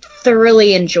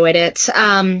thoroughly enjoyed it,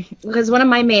 because one of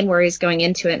my main worries going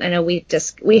into it, and I know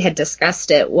we had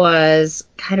discussed it, was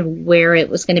kind of where it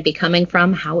was going to be coming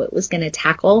from, how it was going to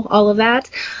tackle all of that.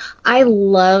 I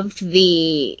loved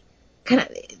the kind of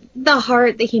the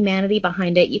heart, the humanity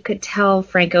behind it. You could tell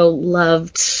Franco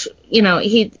loved,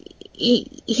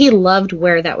 he loved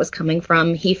where that was coming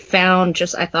from. He found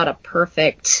just, I thought, a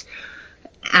perfect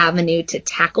avenue to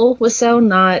tackle Wiseau,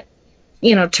 not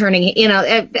turning,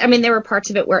 I mean, there were parts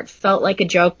of it where it felt like a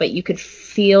joke, but you could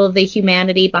feel the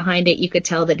humanity behind it. You could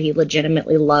tell that he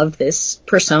legitimately loved this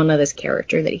persona, this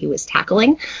character that he was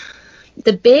tackling.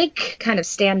 The big kind of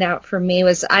standout for me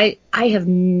was I have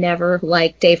never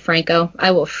liked Dave Franco.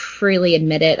 I will freely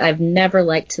admit it. I've never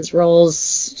liked his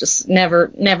roles. Just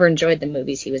never enjoyed the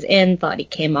movies he was in. Thought he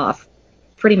came off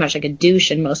pretty much like a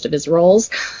douche in most of his roles.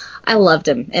 I loved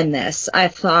him in this. I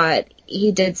thought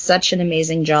he did such an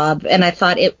amazing job, and I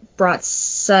thought it brought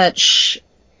such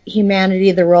humanity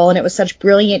to the role, and it was such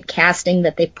brilliant casting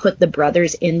that they put the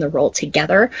brothers in the role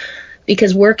together,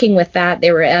 because working with that,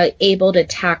 they were able to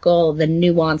tackle the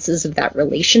nuances of that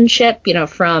relationship,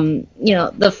 from,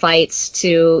 the fights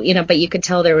to, but you could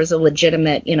tell there was a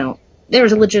legitimate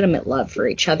love for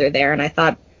each other there, and I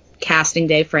thought casting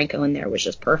Dave Franco in there was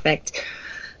just perfect.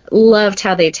 Loved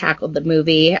how they tackled the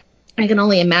movie. I can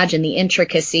only imagine the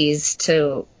intricacies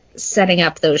to setting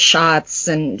up those shots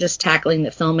and just tackling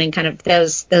the filming, kind of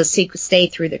those sequences stay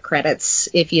through the credits.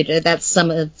 If you did, that's some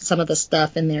of the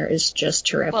stuff in there is just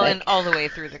terrific. Well, and all the way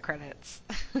through the credits.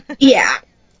 Yeah,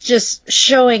 just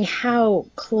showing how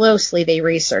closely they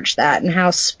researched that and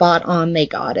how spot on they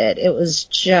got it. It was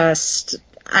just,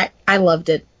 I loved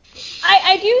it.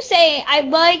 I do say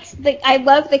I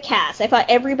love the cast. I thought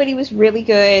everybody was really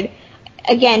good.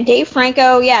 Again, Dave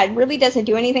Franco, really doesn't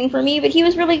do anything for me, but he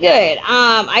was really good.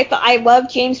 I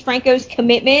love James Franco's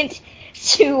commitment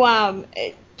to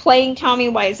playing Tommy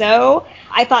Wiseau.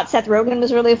 I thought Seth Rogen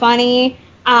was really funny.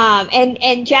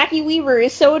 And Jackie Weaver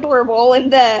is so adorable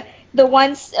in the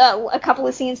ones a couple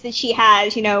of scenes that she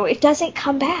has, it doesn't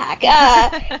come back.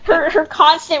 Her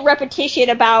constant repetition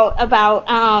about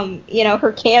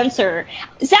her cancer.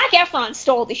 Zac Efron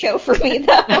stole the show for me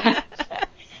though.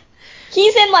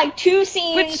 He's in like 2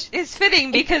 scenes, which is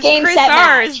fitting because Chris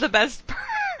R is the best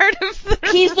part of the.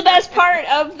 He's the best part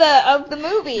of the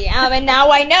movie, and now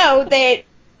I know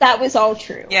that was all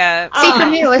true. Yeah. See, for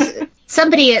me, it was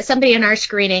somebody in our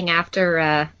screening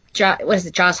after Josh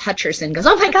Hutcherson goes,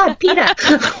 "Oh my God, PETA!"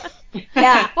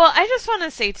 Yeah. Well, I just want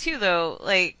to say too, though,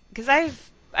 because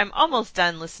I'm almost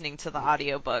done listening to the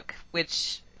audiobook,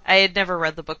 which I had never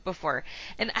read the book before,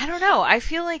 and I don't know. I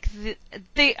feel like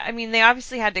they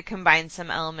obviously had to combine some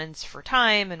elements for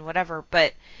time and whatever,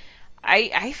 but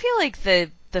I feel like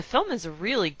the film is a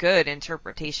really good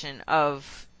interpretation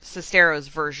of Sestero's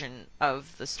version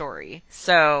of the story.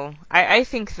 So I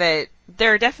think that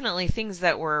there are definitely things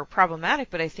that were problematic,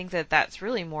 but I think that that's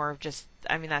really more of just,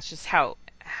 that's just how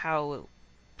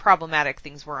problematic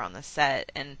things were on the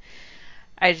set, and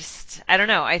I don't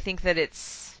know. I think that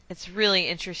it's really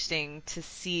interesting to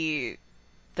see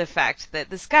the fact that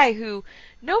this guy who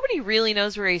nobody really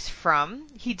knows where he's from,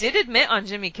 he did admit on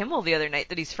Jimmy Kimmel the other night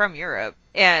that he's from Europe,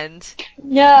 and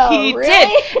no, he really?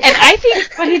 did, and I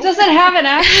think, but he doesn't have an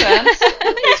accent.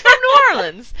 He's from New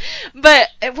Orleans, but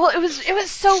it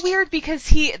was so weird because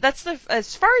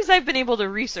as far as I've been able to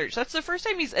research, that's the first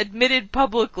time he's admitted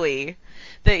publicly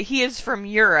that he is from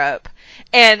Europe.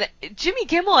 And Jimmy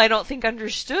Kimmel, I don't think,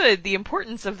 understood the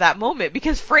importance of that moment,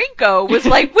 because Franco was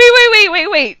like,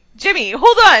 wait, Jimmy,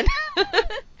 hold on.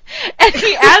 And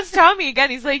he asked Tommy again,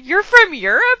 he's like, "You're from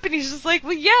Europe?" And he's just like,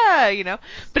 "Well, yeah,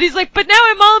 But he's like, "But now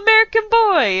I'm all American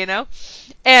boy,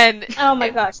 And oh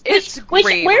my gosh, it's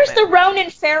great. Where's the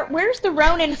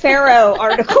Ronan Farrow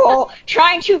article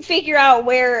trying to figure out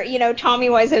where Tommy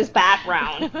Wiseau's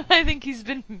background? I think he's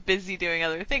been busy doing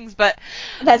other things, but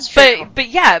that's true.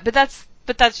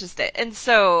 But that's just it. And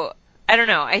so I don't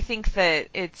know. I think that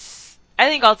I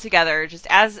think altogether, just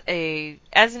as an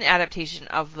adaptation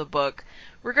of the book,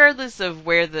 regardless of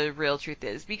where the real truth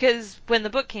is, because when the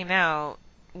book came out,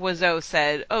 Wiseau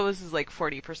said, "Oh, this is like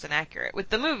 40% accurate." With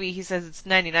the movie, he says it's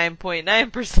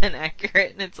 99.9%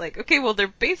 accurate, and it's like, okay, well, they're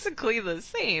basically the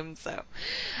same, so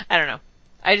I don't know.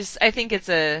 I think it's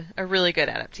a really good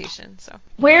adaptation, so.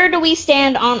 Where do we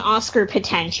stand on Oscar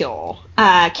potential?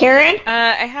 Karen?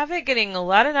 I have it getting a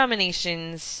lot of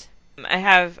nominations. I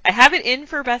have it in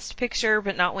for Best Picture,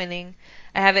 but not winning.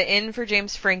 I have it in for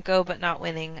James Franco, but not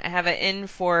winning. I have it in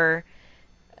for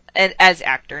as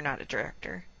actor, not a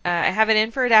director. I have it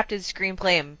in for adapted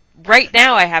screenplay, and right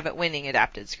now I have it winning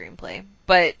adapted screenplay.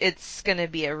 But it's going to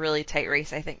be a really tight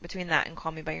race, I think, between that and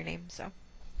Call Me by Your Name. So.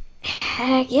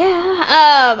 Heck yeah.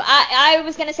 I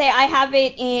was going to say I have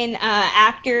it in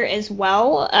actor as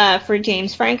well for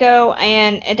James Franco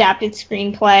and adapted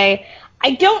screenplay.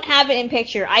 I don't have it in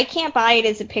picture. I can't buy it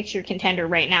as a picture contender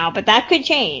right now, but that could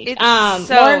change. It's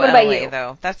so Lauren, what about LA, you?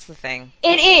 Though. That's the thing.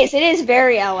 It is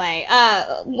very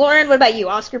LA. Lauren, what about you?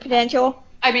 Oscar potential?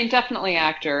 Definitely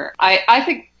actor. I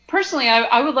think, personally,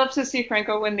 I would love to see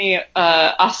Franco win the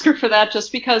Oscar for that,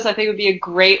 just because I think it would be a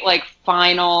great,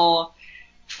 final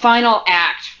final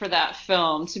act for that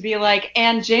film to be like,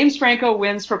 and James Franco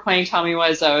wins for playing Tommy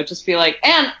Wiseau. Just be like,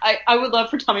 and I would love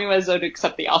for Tommy Wiseau to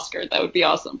accept the Oscar. That would be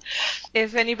awesome.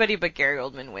 If anybody but Gary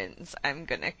Oldman wins, I'm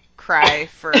gonna cry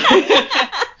for. Well,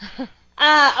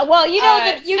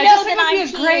 that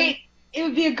it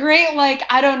would be a great, like,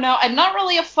 I don't know, and not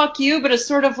really a fuck you, but a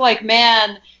sort of like,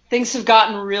 man, things have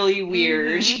gotten really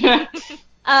weird.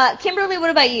 Mm-hmm. Kimberly, what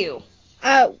about you?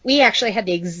 We actually had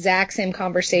the exact same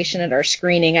conversation at our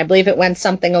screening. I believe it went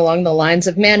something along the lines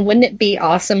of, man, wouldn't it be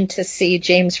awesome to see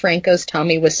James Franco's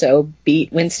Tommy Wiseau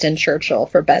beat Winston Churchill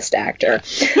for Best Actor?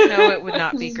 No, it would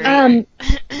not be great. Hold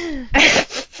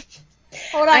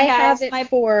on, I guys. have it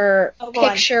for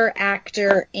Picture,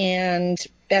 Actor, and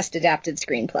Best Adapted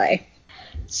Screenplay.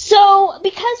 So,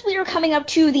 because we are coming up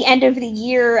to the end of the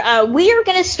year, we are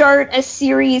going to start a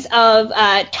series of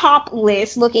top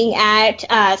lists looking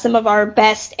at some of our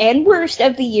best and worst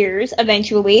of the years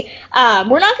eventually.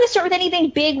 We're not going to start with anything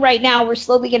big right now. We're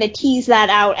slowly going to tease that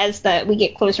out as we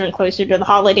get closer and closer to the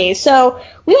holidays. So,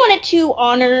 we wanted to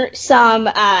honor some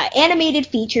animated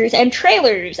features and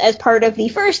trailers as part of the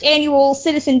first annual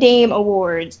Citizen Dame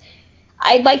Awards.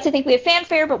 I'd like to think we have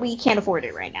fanfare, but we can't afford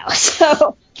it right now.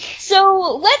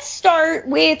 So let's start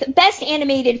with Best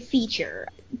Animated Feature.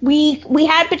 We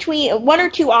had between one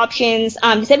or two options.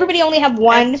 Does everybody only have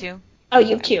one? I have two. Oh,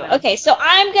 you have two. Okay, so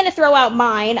I'm going to throw out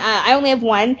mine. I only have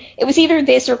one. It was either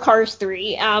this or Cars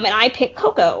 3, and I picked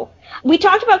Coco. We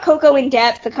talked about Coco in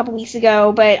depth a couple weeks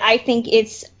ago, but I think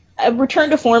it's a return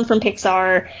to form from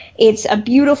Pixar. It's a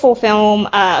beautiful film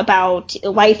about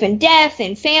life and death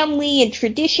and family and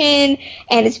tradition,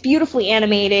 and it's beautifully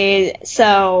animated.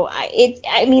 So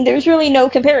there's really no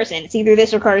comparison. It's either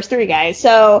this or Cars 3, guys.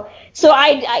 So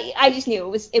I just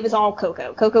knew it was all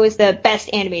Coco. Coco is the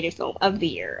best animated film of the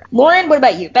year. Lauren, what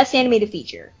about you? Best animated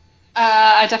feature?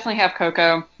 I definitely have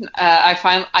Coco. I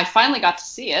finally got to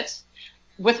see it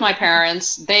with my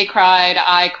parents. They cried,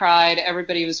 I cried,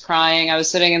 everybody was crying. I was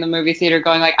sitting in the movie theater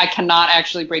going like, I cannot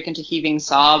actually break into heaving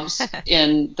sobs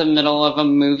in the middle of a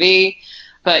movie.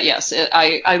 But yes,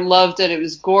 I loved it. It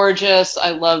was gorgeous.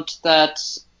 I loved that.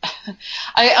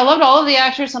 I loved all of the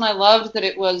actors, and I loved that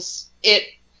it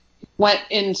went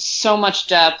in so much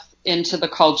depth into the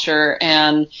culture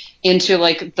and into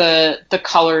like the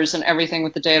colors and everything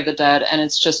with the Day of the Dead. And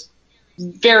it's just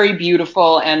very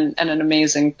beautiful and an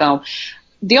amazing film.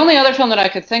 The only other film that I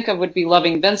could think of would be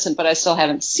Loving Vincent, but I still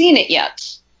haven't seen it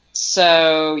yet.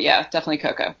 So, yeah, definitely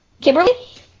Coco. Kimberly?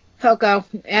 Coco.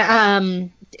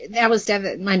 That was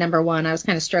my number one. I was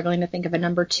kind of struggling to think of a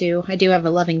number two. I do have a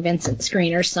Loving Vincent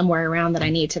screener somewhere around that I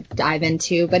need to dive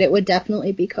into, but it would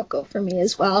definitely be Coco for me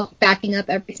as well, backing up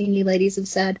everything you ladies have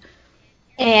said.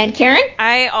 And Karen?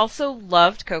 I also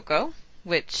loved Coco,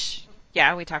 which,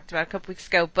 yeah, we talked about a couple weeks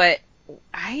ago, but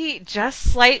I just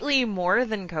slightly more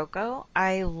than Coco,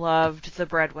 I loved The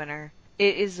Breadwinner.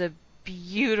 It is a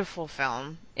beautiful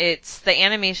film. The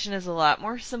animation is a lot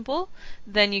more simple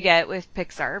than you get with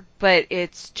Pixar, but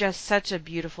it's just such a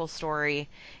beautiful story.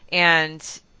 And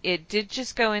it did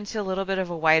just go into a little bit of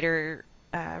a wider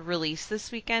release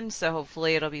this weekend, so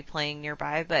hopefully it'll be playing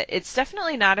nearby. But it's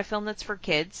definitely not a film that's for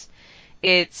kids.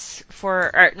 It's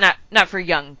not for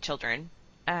young children.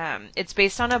 It's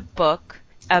based on a book.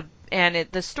 And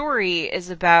the story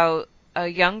is about a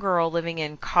young girl living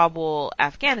in Kabul,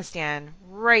 Afghanistan,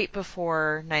 right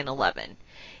before 9/11.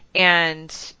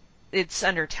 And it's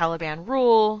under Taliban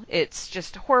rule. It's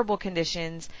just horrible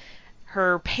conditions.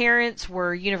 Her parents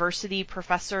were university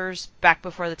professors back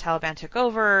before the Taliban took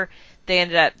over.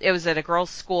 It was at a girls'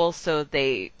 school, so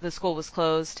the school was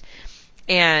closed.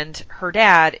 And her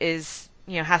dad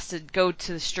has to go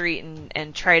to the street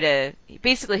and try to,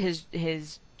 basically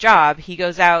his job, he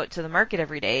goes out to the market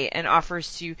every day and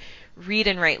offers to read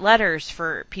and write letters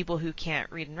for people who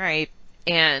can't read and write,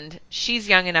 and she's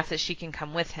young enough that she can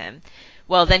come with him.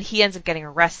 Well, then he ends up getting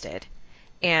arrested,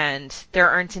 and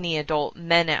there aren't any adult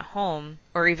men at home,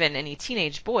 or even any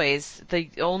teenage boys. The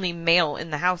only male in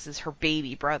the house is her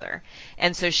baby brother,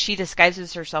 and so she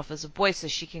disguises herself as a boy so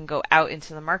she can go out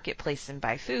into the marketplace and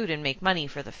buy food and make money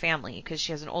for the family, because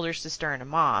she has an older sister and a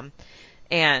mom,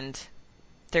 and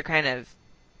they're kind of,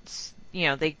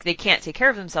 they can't take care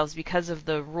of themselves because of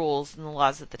the rules and the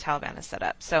laws that the Taliban has set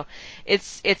up. So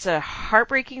it's a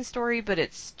heartbreaking story, but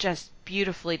it's just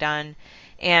beautifully done.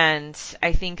 And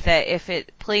I think that if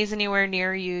it plays anywhere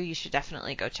near you, you should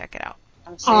definitely go check it out.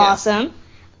 Awesome.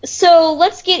 So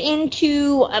let's get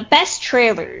into best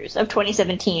trailers of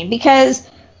 2017, because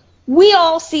we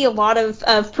all see a lot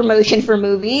of promotion for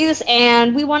movies,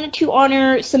 and we wanted to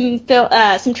honor some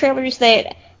trailers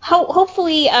that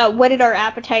hopefully whetted our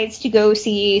appetites to go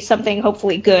see something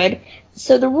hopefully good.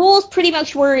 So the rules pretty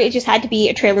much were it just had to be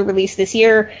a trailer released this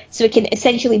year, so it can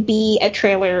essentially be a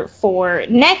trailer for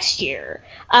next year,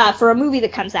 for a movie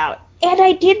that comes out. And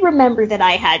I did remember that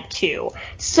I had 2.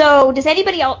 So does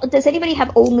anybody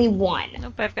have only 1?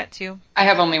 Nope, I've got 2. I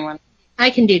have only 1. I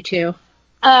can do 2.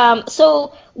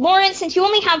 So Lauren, since you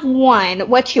only have 1,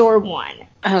 what's your 1?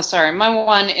 Oh, sorry. My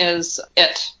 1 is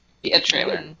It, the It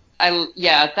trailer.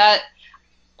 That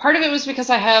part of it was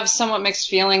because I have somewhat mixed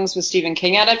feelings with Stephen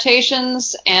King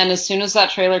adaptations, and as soon as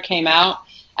that trailer came out,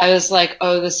 I was like,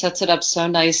 oh, this sets it up so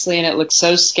nicely, and it looks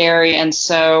so scary and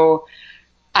so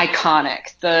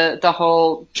iconic. The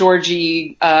whole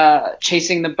Georgie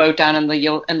chasing the boat down in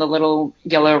the little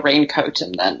yellow raincoat,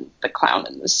 and then the clown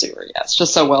in the sewer. Yeah, it's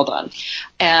just so well done.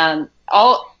 And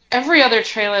every other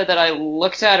trailer that I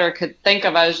looked at or could think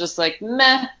of, I was just like,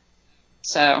 meh.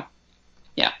 So,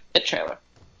 yeah, It trailer.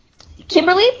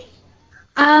 Kimberly?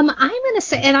 I'm going to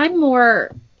say, and I'm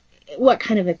more, what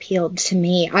kind of appealed to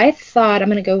me? I thought, I'm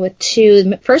going to go with 2.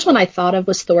 The first one I thought of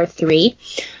was Thor 3.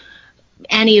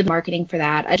 Any of the marketing for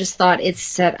that, I just thought it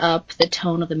set up the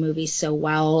tone of the movie so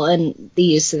well, and the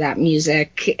use of that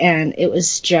music, and it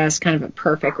was just kind of a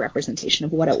perfect representation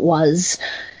of what it was,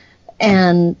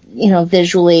 and,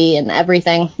 visually and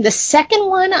everything. The second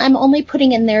one I'm only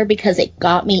putting in there because it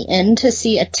got me in to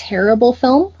see a terrible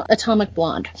film, Atomic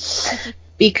Blonde.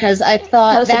 Because I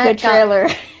thought that was a good trailer.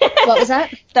 What was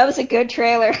that? That was a good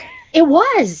trailer. It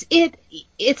was.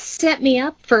 It set me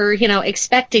up for,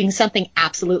 expecting something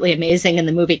absolutely amazing, and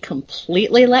the movie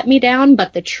completely let me down,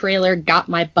 but the trailer got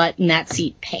my butt in that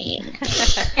seat paying.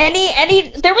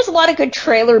 There was a lot of good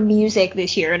trailer music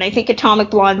this year, and I think Atomic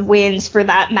Blonde wins for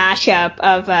that mashup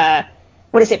of,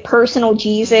 Personal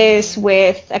Jesus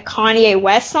with a Kanye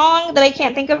West song that I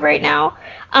can't think of right now.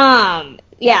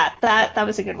 Yeah, that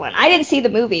was a good one. I didn't see the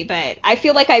movie, but I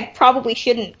feel like I probably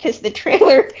shouldn't because the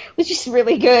trailer was just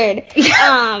really good.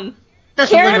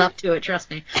 Doesn't live up to it, trust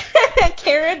me.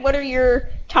 Karen, what are your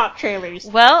top trailers?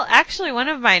 Well, actually, one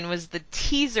of mine was the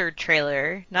teaser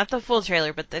trailer, not the full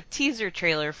trailer, but the teaser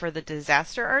trailer for The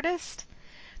Disaster Artist,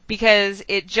 because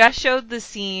it just showed the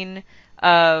scene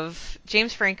of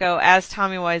James Franco as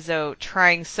Tommy Wiseau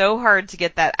trying so hard to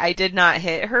get that I did not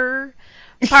hit her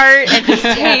part, and just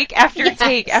take after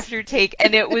take after take,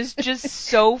 and it was just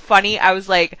so funny. I was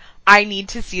like, I need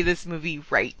to see this movie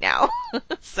right now.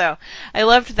 So I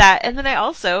loved that. And then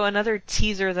another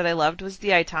teaser that I loved was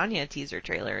the I, Tonya teaser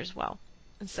trailer as well.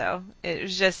 So it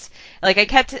was just like I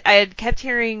had kept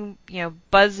hearing,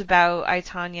 buzz about I,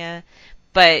 Tonya,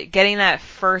 but getting that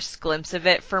first glimpse of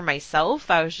it for myself,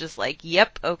 I was just like,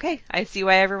 yep, okay, I see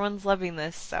why everyone's loving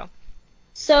this.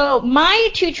 So my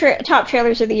 2 top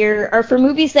trailers of the year are for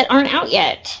movies that aren't out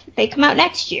yet. They come out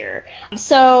next year.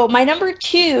 So my number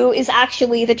 2 is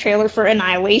actually the trailer for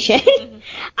Annihilation.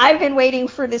 I've been waiting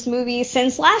for this movie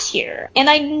since last year, and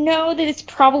I know that it's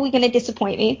probably going to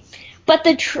disappoint me. But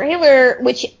the trailer,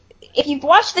 which if you've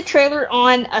watched the trailer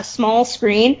on a small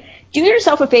screen, do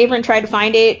yourself a favor and try to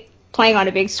find it playing on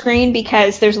a big screen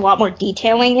because there's a lot more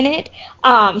detailing in it.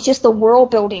 Just the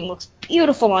world building looks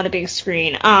beautiful on a big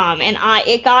screen.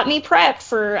 It got me prepped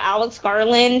for Alex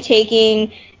Garland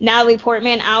taking Natalie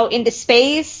Portman out into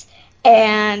space,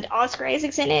 and Oscar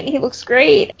Isaac's in it, and he looks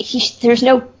great. There's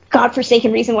no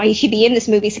godforsaken reason why he should be in this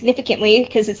movie significantly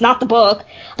because it's not the book,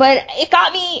 but it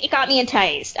got me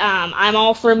enticed. I'm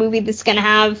all for a movie that's gonna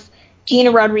have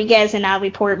Gina Rodriguez and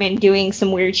Natalie Portman doing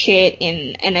some weird shit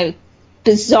in a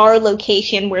bizarre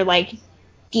location where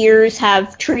deers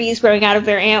have trees growing out of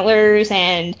their antlers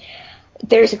and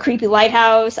there's a creepy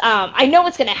lighthouse. I know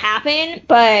what's gonna happen,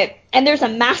 and there's a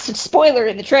massive spoiler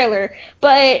in the trailer,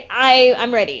 but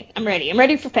I'm ready. I'm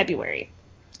ready for February.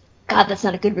 God, that's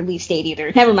not a good release date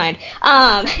either. Never mind.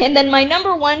 And then my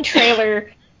number 1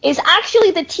 trailer is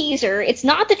actually the teaser. It's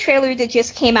not the trailer that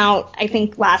just came out, I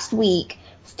think, last week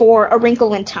for A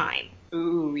Wrinkle in Time.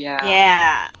 Ooh, yeah.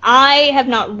 Yeah. I have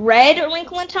not read A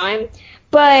Wrinkle in Time,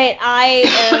 but I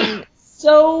am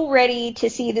so ready to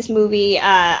see this movie.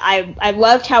 I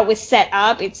loved how it was set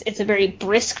up. It's a very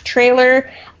brisk trailer.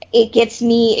 It gets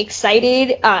me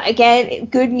excited. Again,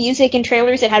 good music in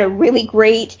trailers. It had a really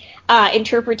great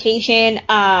interpretation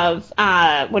of the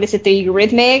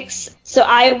Eurythmics. So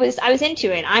I was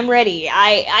into it. I'm ready.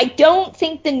 I don't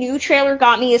think the new trailer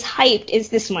got me as hyped as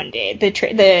this one did.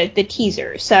 The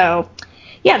teaser. So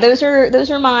yeah, those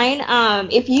are mine.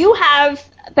 If you have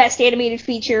best animated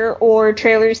feature or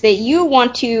trailers that you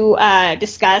want to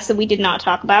discuss that we did not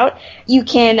talk about, you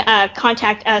can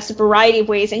contact us a variety of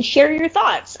ways and share your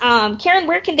thoughts. Karen,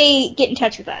 where can they get in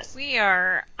touch with us? We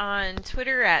are on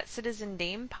Twitter at Citizen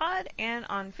Dame Pod and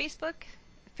on Facebook,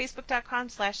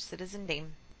 facebook.com/Citizen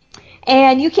Dame.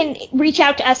 And you can reach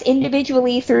out to us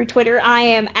individually through Twitter. I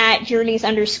am at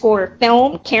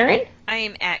journeys_film. Karen? I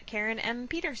am at Karen M.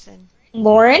 Peterson.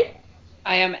 Lauren?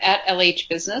 I am at LH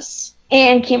Business.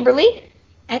 And Kimberly?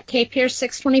 At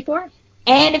KPierce624.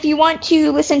 And if you want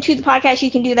to listen to the podcast,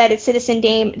 you can do that at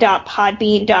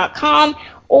citizendame.podbean.com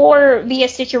or via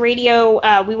Stitcher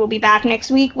Radio. We will be back next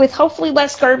week with hopefully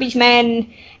less garbage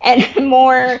men and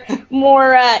more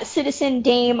Citizen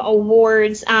Dame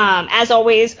awards. As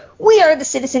always, we are the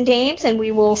Citizen Dames, and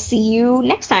we will see you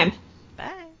next time.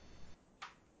 Bye.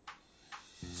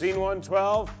 Scene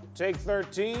 112, take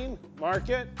 13, mark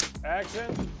it,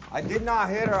 action. I did not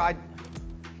hit her.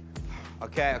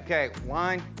 Okay,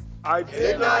 line. I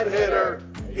did not hit her.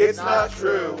 It's not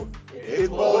true. It's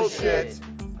bullshit.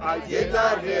 I did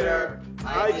not hit her.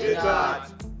 I did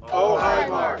not. Oh, hi,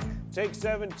 Mark. Take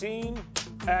 17,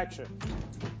 action.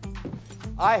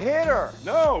 I hit her.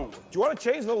 No. Do you want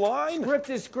to change the line?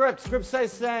 Script is script. Script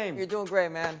says same. You're doing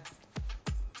great, man.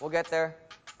 We'll get there.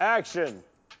 Action.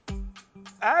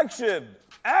 Action.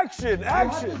 Action. You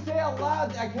have to say out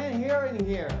loud. I can't hear in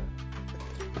here.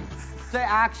 Say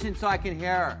action so I can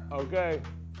hear her. Okay.